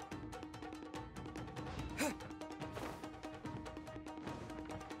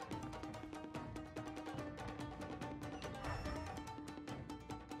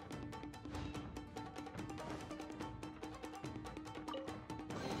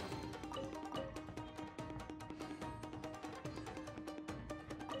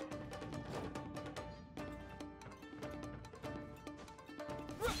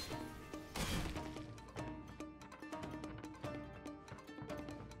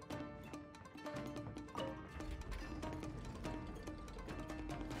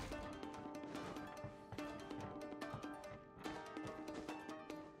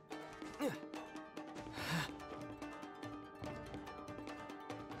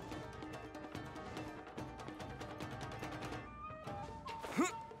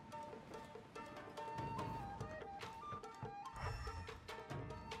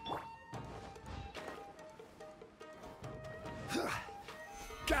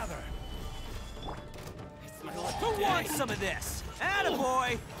 Gather! Who wants some of this?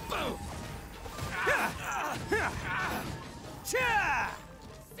 Attaboy! Boom! Cha!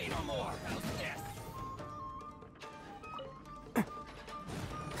 Say no more! How's this?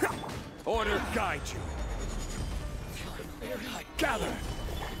 Order guide you. Gather!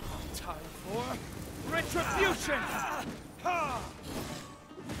 Time for retribution!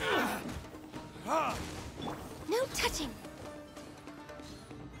 No touching!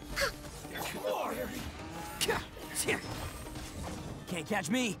 Can't catch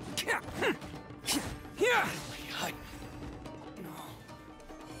me!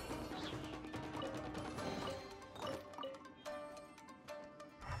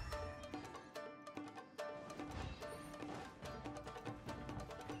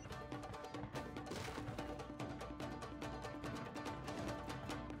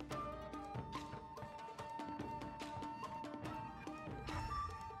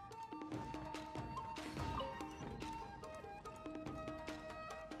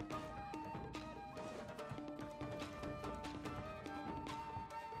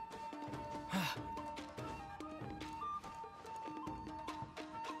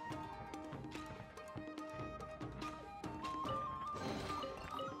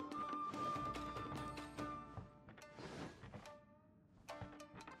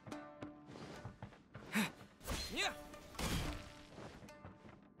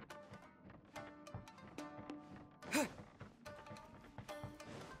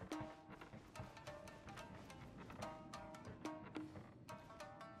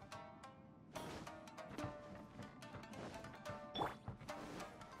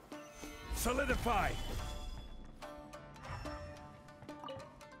 Solidify!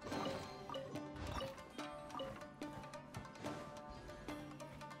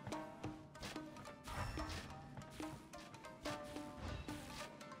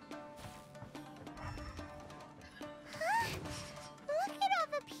 Look at all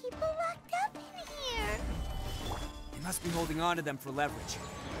the people locked up in here. They must be holding on to them for leverage.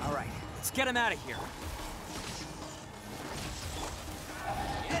 All right, let's get them out of here.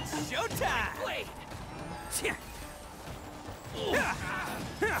 It's showtime! Wait! To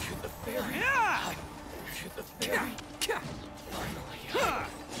the ferry! To the ferry! Finally!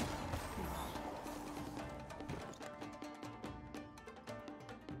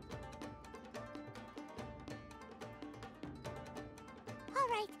 All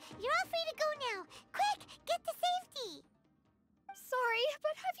right, you're all free to go now. Quick, get to safety. Sorry,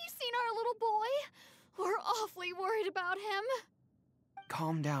 but have you seen our little boy? We're awfully worried about him.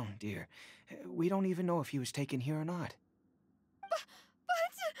 Calm down, dear. We don't even know if he was taken here or not. But...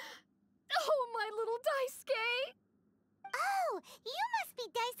 Oh, my little Daisuke! Oh, you must be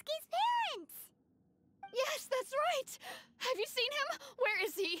Daisuke's parents. Yes, that's right. Have you seen him? Where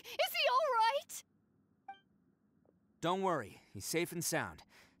is he? Is he all right? Don't worry, he's safe and sound.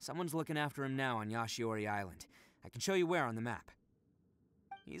 Someone's looking after him now on Yashiori Island. I can show you where on the map.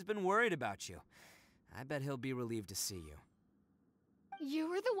 He's been worried about you. I bet he'll be relieved to see you. You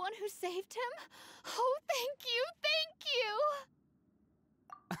were the one who saved him? Oh, thank you!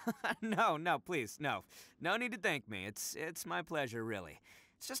 No, please, no. No need to thank me. It's my pleasure, really.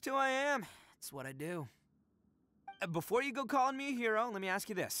 It's just who I am. It's what I do. Before you go calling me a hero, let me ask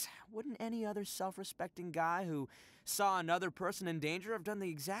you this. Wouldn't any other self-respecting guy who saw another person in danger have done the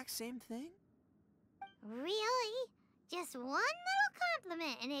exact same thing? Really? Just one little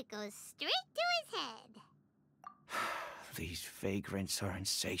compliment and it goes straight to his head. These vagrants are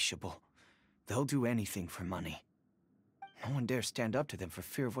insatiable. They'll do anything for money. No one dares stand up to them for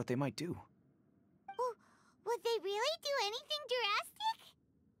fear of what they might do. Well, would they really do anything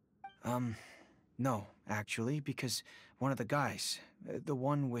drastic? No, actually, because one of the guys, the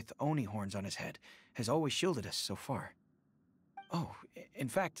one with Oni horns on his head, has always shielded us so far. Oh, in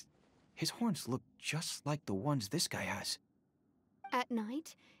fact, his horns look just like the ones this guy has. At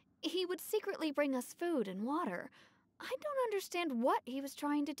night, he would secretly bring us food and water. I don't understand what he was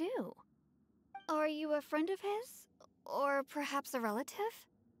trying to do. Are you a friend of his? Or perhaps a relative?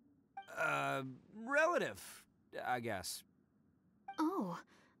 Relative, I guess. Oh,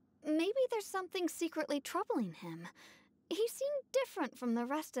 maybe there's something secretly troubling him. He seemed different from the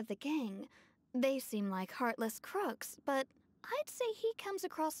rest of the gang. They seem like heartless crooks, but I'd say he comes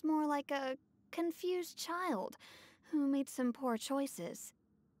across more like a confused child who made some poor choices.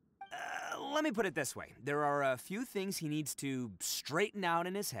 Let me put it this way. There are a few things he needs to straighten out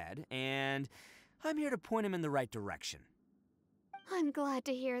in his head, and I'm here to point him in the right direction. I'm glad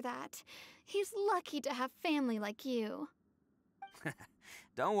to hear that. He's lucky to have family like you.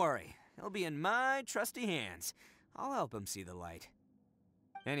 Don't worry. He'll be in my trusty hands. I'll help him see the light.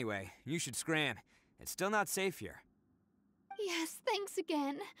 Anyway, you should scram. It's still not safe here. Yes, thanks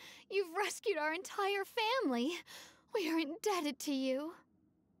again. You've rescued our entire family. We are indebted to you.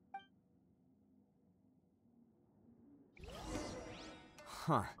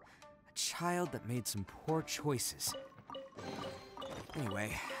 Huh. A child that made some poor choices.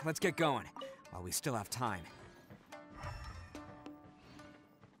 Anyway, let's get going, while we still have time.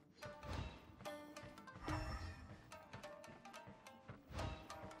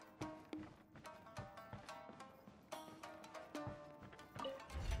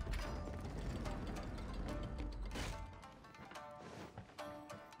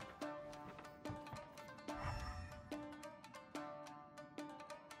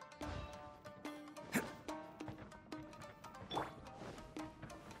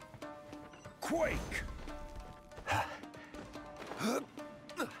 Quake!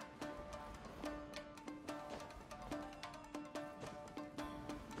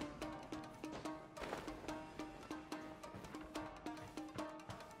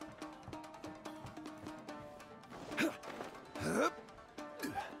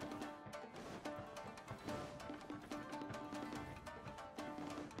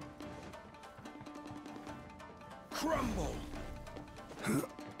 Crumble!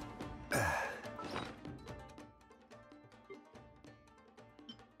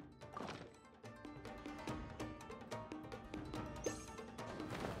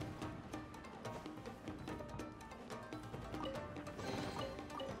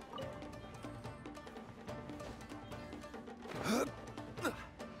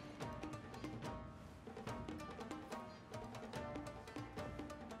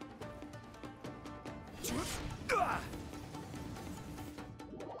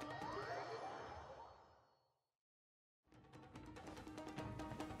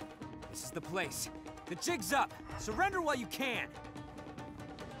 This is the place. The jig's up. Surrender while you can.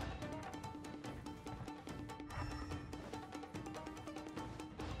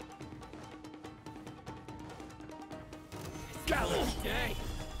 Gallows Day!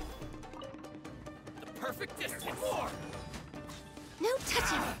 The perfect distance! More! No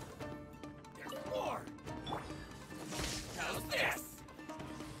touching! There's more! How's this?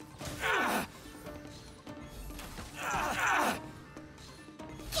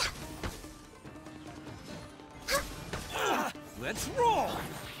 Let's roll!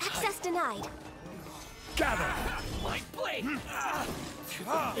 Access denied. Gather! My blade!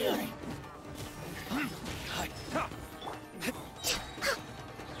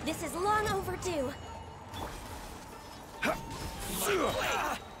 This is long overdue. My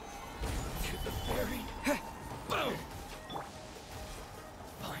blade! To the very... Boom!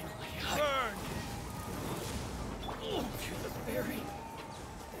 Finally, Burn! To the very...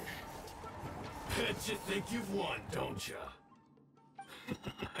 Bet you think you've won, don't ya?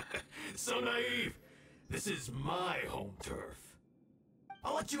 So naive. This is my home turf.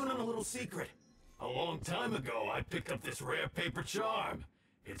 I'll let you in on a little secret. A long time ago, I picked up this rare paper charm.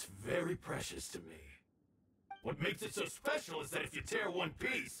 It's very precious to me. What makes it so special is that if you tear one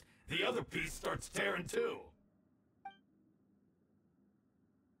piece, the other piece starts tearing too.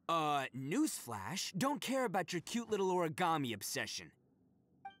 Newsflash, don't care about your cute little origami obsession.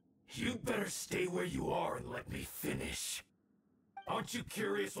 You better stay where you are and let me finish. Aren't you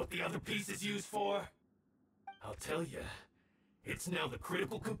curious what the other piece is used for? I'll tell you. It's now the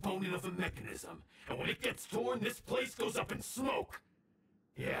critical component of a mechanism, and when it gets torn, this place goes up in smoke.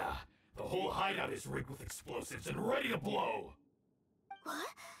 Yeah, the whole hideout is rigged with explosives and ready to blow. What?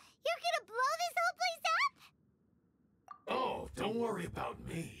 You're gonna blow this whole place up? Oh, don't worry about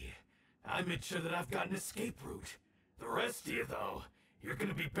me. I made sure that I've got an escape route. The rest of you, though, you're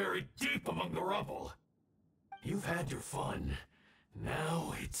gonna be buried deep among the rubble. You've had your fun.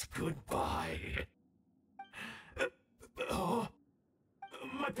 Now it's goodbye.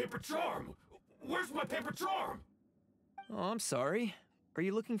 My paper charm! Where's my paper charm? Oh, I'm sorry. Are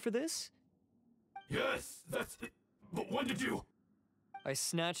you looking for this? Yes, that's it. But when did you... I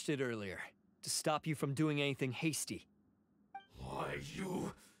snatched it earlier, to stop you from doing anything hasty. Why,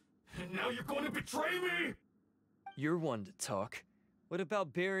 you... And now you're going to betray me? You're one to talk. What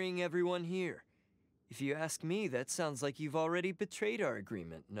about burying everyone here? If you ask me, that sounds like you've already betrayed our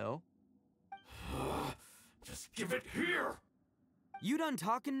agreement, no? Just give it here! You done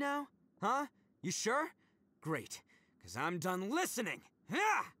talking now? Huh? You sure? Great, because I'm done listening!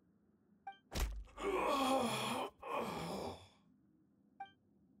 Yeah!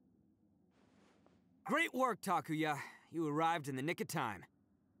 Great work, Takuya. You arrived in the nick of time.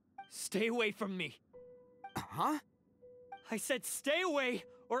 Stay away from me! Huh? I said stay away,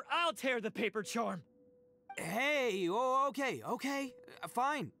 or I'll tear the paper charm! Hey, oh, okay.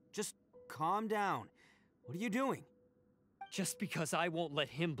 Fine. Just calm down. What are you doing? Just because I won't let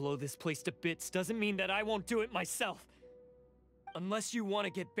him blow this place to bits doesn't mean that I won't do it myself. Unless you want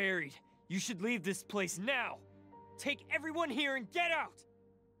to get buried, you should leave this place now. Take everyone here and get out!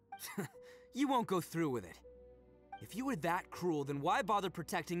 You won't go through with it. If you were that cruel, then why bother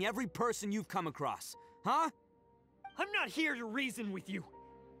protecting every person you've come across? Huh? I'm not here to reason with you.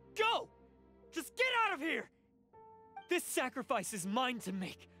 Go! Just get out of here! This sacrifice is mine to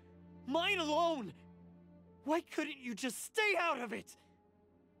make. Mine alone! Why couldn't you just stay out of it?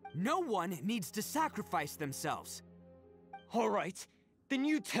 No one needs to sacrifice themselves. All right, then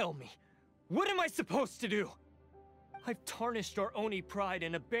you tell me. What am I supposed to do? I've tarnished our Oni pride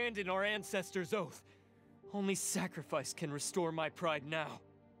and abandoned our ancestors' oath. Only sacrifice can restore my pride now.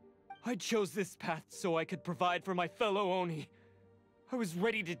 I chose this path so I could provide for my fellow Oni. I was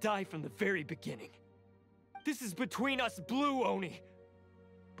ready to die from the very beginning. This is between us Blue Oni.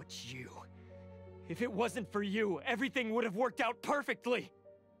 But you... If it wasn't for you, everything would have worked out perfectly!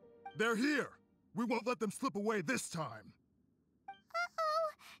 They're here! We won't let them slip away this time! Uh-oh!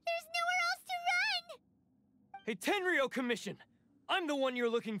 There's nowhere else to run! Hey, Tenryo Commission! I'm the one you're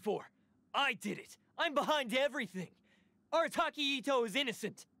looking for. I did it. I'm behind everything. Arataki Itto is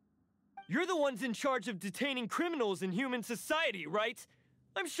innocent. You're the ones in charge of detaining criminals in human society, right?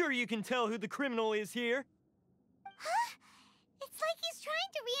 I'm sure you can tell who the criminal is here. Huh? It's like he's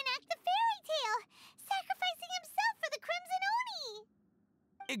trying to reenact the fairy tale, sacrificing himself for the Crimson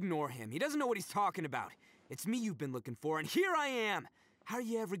Oni! Ignore him. He doesn't know what he's talking about. It's me you've been looking for, and here I am! How are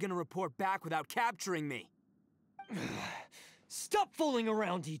you ever gonna report back without capturing me? Stop fooling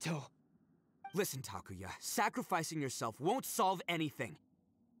around, Itto! Listen, Takuya, sacrificing yourself won't solve anything.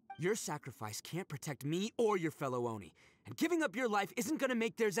 Your sacrifice can't protect me or your fellow Oni, and giving up your life isn't gonna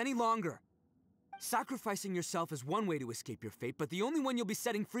make theirs any longer. Sacrificing yourself is one way to escape your fate, but the only one you'll be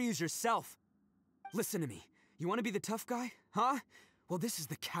setting free is yourself. Listen to me. You want to be the tough guy, huh? Well, this is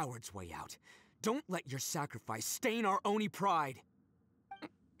the coward's way out. Don't let your sacrifice stain our Oni pride.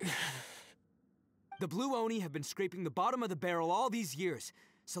 The Blue Oni have been scraping the bottom of the barrel all these years,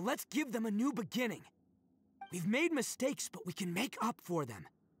 so let's give them a new beginning. We've made mistakes, but we can make up for them.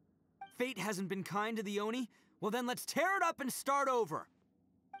 Fate hasn't been kind to the Oni? Well then let's tear it up and start over.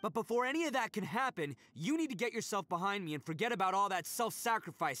 But before any of that can happen, you need to get yourself behind me and forget about all that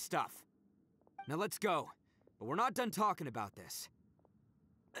self-sacrifice stuff. Now let's go. But we're not done talking about this.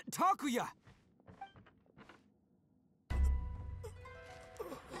 Takuya!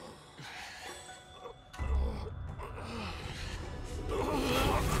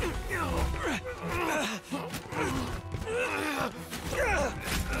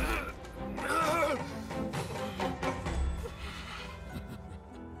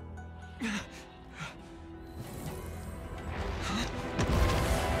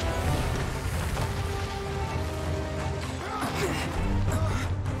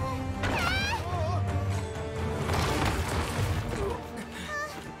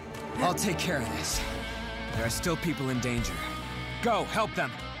 I'll take care of this. There are still people in danger. Go, help them!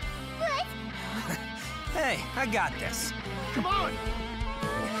 What? Hey, I got this. Come on!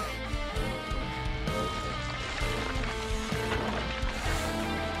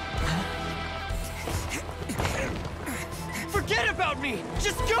 Forget about me!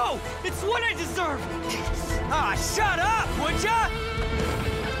 Just go! It's what I deserve! Ah, shut up, would ya?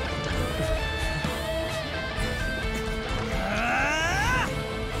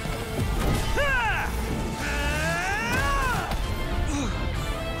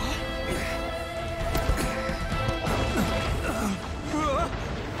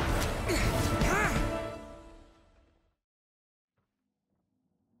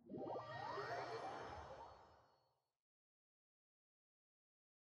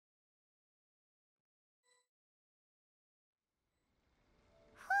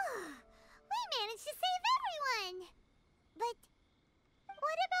 To save everyone! But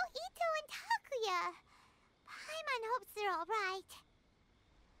what about Itto and Takuya? Paimon hopes they're all right.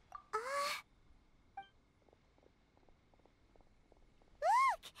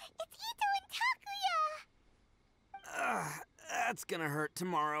 Look! It's Itto and Takuya! That's gonna hurt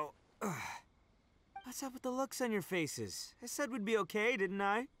tomorrow. What's up with the looks on your faces? I said we'd be okay, didn't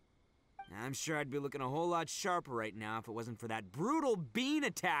I? I'm sure I'd be looking a whole lot sharper right now if it wasn't for that brutal bean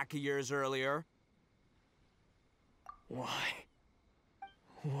attack of yours earlier. Why?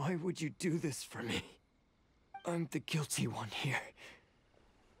 Why would you do this for me? I'm the guilty one here.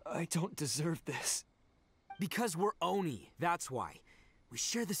 I don't deserve this. Because we're Oni, that's why. We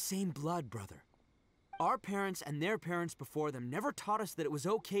share the same blood, brother. Our parents and their parents before them never taught us that it was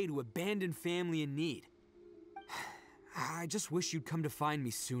okay to abandon family in need. I just wish you'd come to find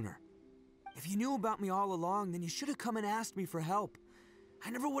me sooner. If you knew about me all along, then you should have come and asked me for help. I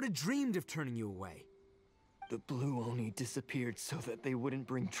never would have dreamed of turning you away. The Blue Oni disappeared so that they wouldn't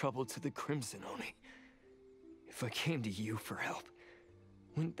bring trouble to the Crimson Oni. If I came to you for help,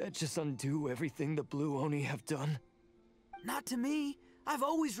 wouldn't that just undo everything the Blue Oni have done? Not to me. I've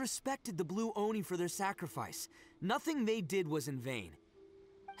always respected the Blue Oni for their sacrifice. Nothing they did was in vain.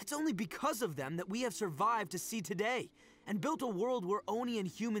 It's only because of them that we have survived to see today, and built a world where Oni and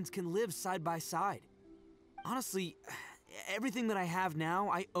humans can live side by side. Honestly, everything that I have now,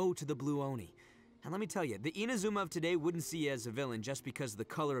 I owe to the Blue Oni. And let me tell you, the Inazuma of today wouldn't see you as a villain just because of the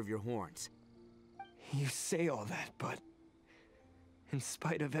color of your horns. You say all that, but in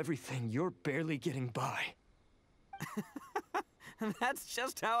spite of everything, you're barely getting by. That's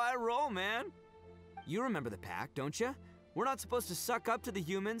just how I roll, man. You remember the pact, don't you? We're not supposed to suck up to the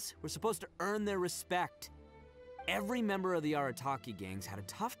humans. We're supposed to earn their respect. Every member of the Arataki gangs had a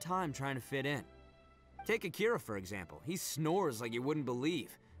tough time trying to fit in. Take Akira, for example. He snores like you wouldn't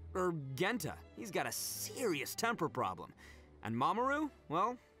believe. Or Genta. He's got a serious temper problem. And Mamoru,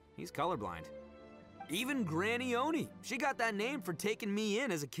 well, he's colorblind. Even Granny Oni. She got that name for taking me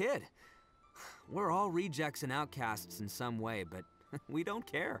in as a kid. We're all rejects and outcasts in some way, but we don't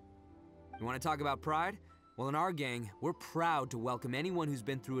care. You want to talk about pride? Well, in our gang, we're proud to welcome anyone who's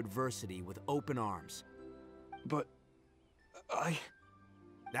been through adversity with open arms. But...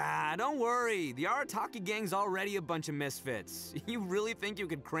 don't worry. The Arataki gang's already a bunch of misfits. You really think you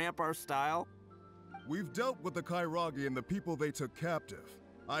could cramp our style? We've dealt with the Kairagi and the people they took captive.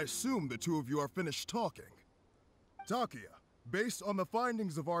 I assume the two of you are finished talking. Takia, based on the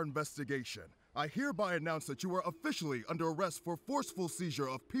findings of our investigation, I hereby announce that you are officially under arrest for forceful seizure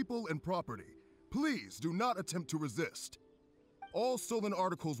of people and property. Please do not attempt to resist. All stolen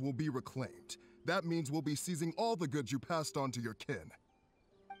articles will be reclaimed. That means we'll be seizing all the goods you passed on to your kin.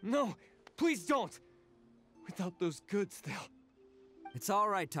 No, please don't! Without those goods, they'll... It's all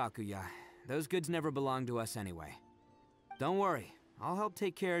right, Takuya. Those goods never belonged to us anyway. Don't worry, I'll help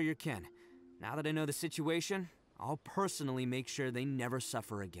take care of your kin. Now that I know the situation, I'll personally make sure they never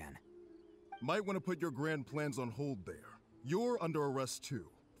suffer again. Might want to put your grand plans on hold there. You're under arrest too,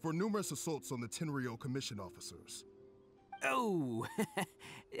 for numerous assaults on the Tenryou Commission officers. Oh,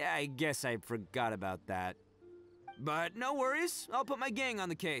 yeah, I guess I forgot about that. But no worries, I'll put my gang on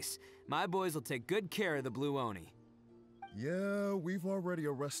the case. My boys will take good care of the Blue Oni. Yeah, we've already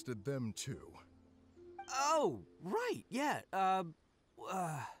arrested them too. Oh, right, yeah,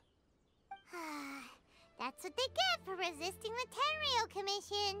 That's what they get for resisting the Tenryou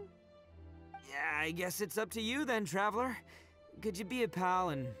Commission. Yeah, I guess it's up to you then, Traveler. Could you be a pal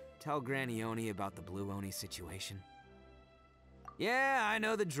and tell Granny Oni about the Blue Oni situation? Yeah, I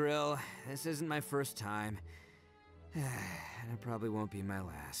know the drill. This isn't my first time. And it probably won't be my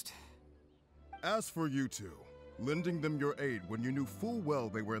last. As for you two, lending them your aid when you knew full well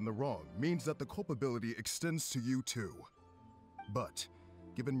they were in the wrong means that the culpability extends to you too. But,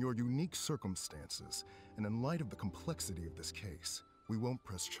 given your unique circumstances, and in light of the complexity of this case, we won't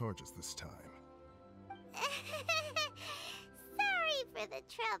press charges this time. Sorry for the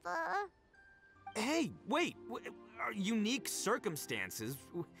trouble. Hey, wait! Unique circumstances?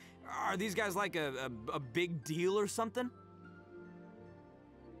 Are these guys like a big deal or something?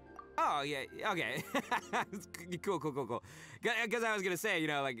 Oh, yeah, okay. Cool. Because I was gonna say, you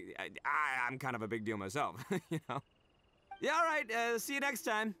know, like, I'm kind of a big deal myself, you know? Yeah, all right, see you next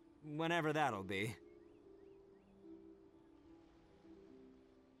time. Whenever that'll be.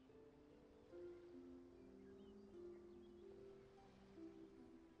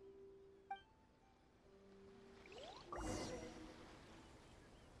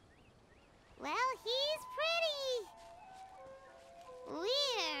 Well, he's pretty.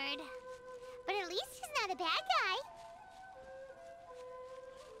 Weird. But at least he's not a bad guy.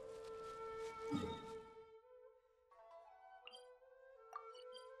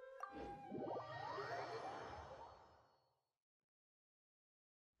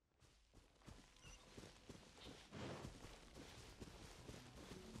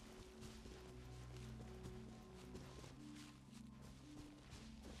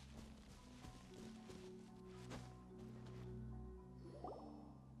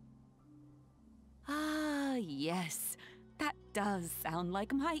 Yes, that does sound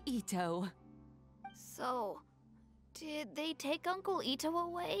like my Itto. So, did they take Uncle Itto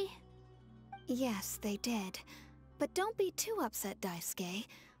away? Yes, they did. But don't be too upset, Daisuke.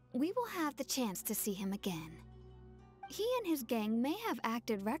 We will have the chance to see him again. He and his gang may have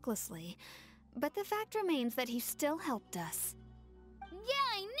acted recklessly, but the fact remains that he still helped us.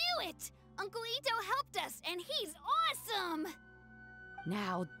 Yeah, I knew it! Uncle Itto helped us, and he's awesome!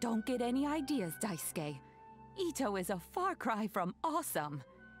 Now, don't get any ideas, Daisuke. Itto is a far cry from awesome.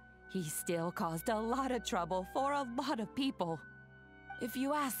 He still caused a lot of trouble for a lot of people. If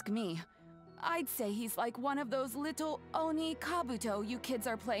you ask me, I'd say he's like one of those little Oni Kabuto you kids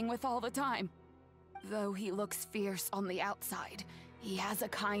are playing with all the time. Though he looks fierce on the outside, he has a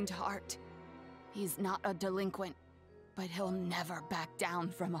kind heart. He's not a delinquent, but he'll never back down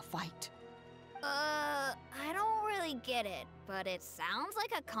from a fight. I don't really get it, but it sounds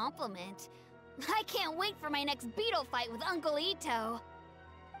like a compliment. I can't wait for my next beetle fight with Uncle Itto.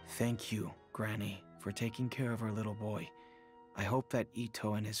 Thank you, Granny, for taking care of our little boy. I hope that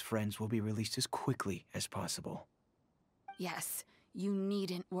Itto and his friends will be released as quickly as possible. Yes, you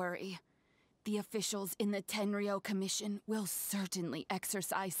needn't worry. The officials in the Tenryo Commission will certainly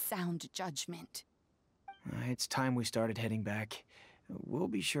exercise sound judgment. It's time we started heading back. We'll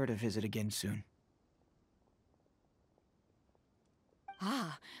be sure to visit again soon.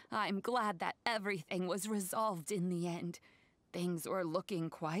 Ah, I'm glad that everything was resolved in the end. Things were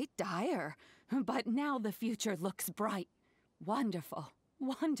looking quite dire, but now the future looks bright. Wonderful,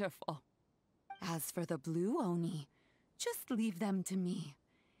 wonderful. As for the Blue Oni, just leave them to me.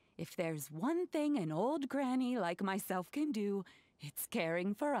 If there's one thing an old granny like myself can do, it's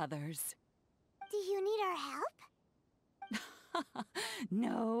caring for others. Do you need our help?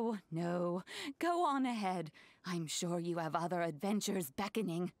 No, no. Go on ahead. I'm sure you have other adventures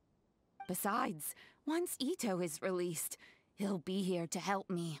beckoning. Besides, once Itto is released, he'll be here to help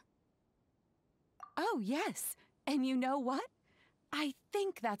me. Oh, yes. And you know what? I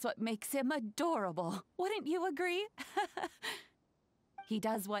think that's what makes him adorable. Wouldn't you agree? He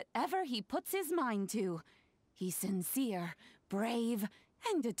does whatever he puts his mind to. He's sincere, brave,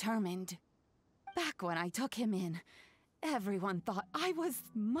 and determined. Back when I took him in, everyone thought I was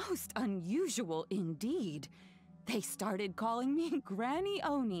most unusual indeed. They started calling me Granny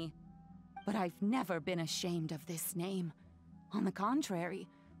Oni. But I've never been ashamed of this name. On the contrary,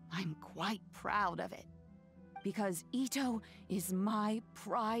 I'm quite proud of it. Because Itto is my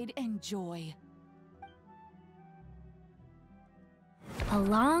pride and joy. A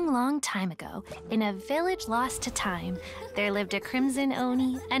long, long time ago, in a village lost to time, there lived a Crimson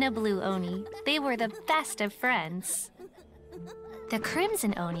Oni and a Blue Oni. They were the best of friends. The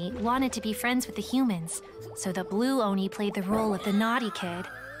Crimson Oni wanted to be friends with the humans, so the Blue Oni played the role of the naughty kid.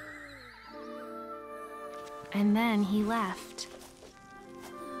 And then he left.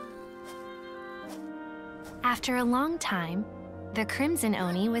 After a long time, the Crimson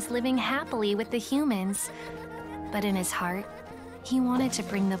Oni was living happily with the humans, but in his heart, he wanted to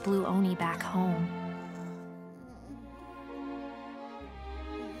bring the Blue Oni back home.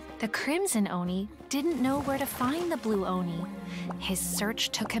 The Crimson Oni didn't know where to find the Blue Oni. His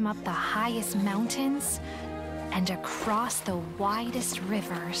search took him up the highest mountains and across the widest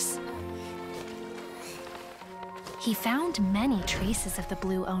rivers. He found many traces of the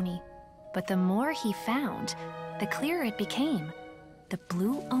Blue Oni, but the more he found, the clearer it became. The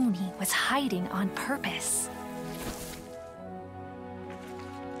Blue Oni was hiding on purpose.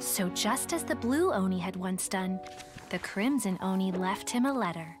 So just as the Blue Oni had once done, the Crimson Oni left him a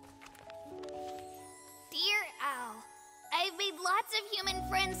letter. Dear Owl, I've made lots of human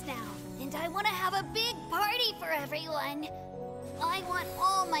friends now, and I want to have a big party for everyone. I want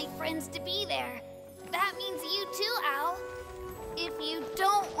all my friends to be there. That means you too, Owl. If you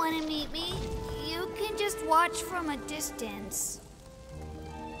don't want to meet me, you can just watch from a distance.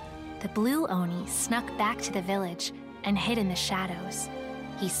 The Blue Oni snuck back to the village and hid in the shadows.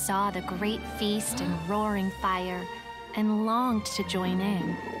 He saw the great feast and roaring fire and longed to join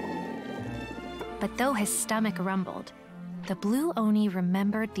in. But though his stomach rumbled, the Blue Oni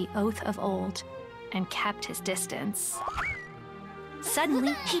remembered the oath of old and kept his distance.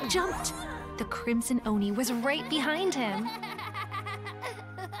 Suddenly, he jumped. The Crimson Oni was right behind him.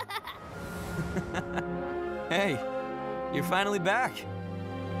 Hey, you're finally back.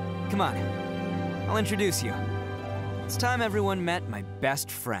 Come on, I'll introduce you. It's time everyone met my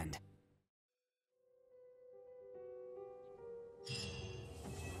best friend.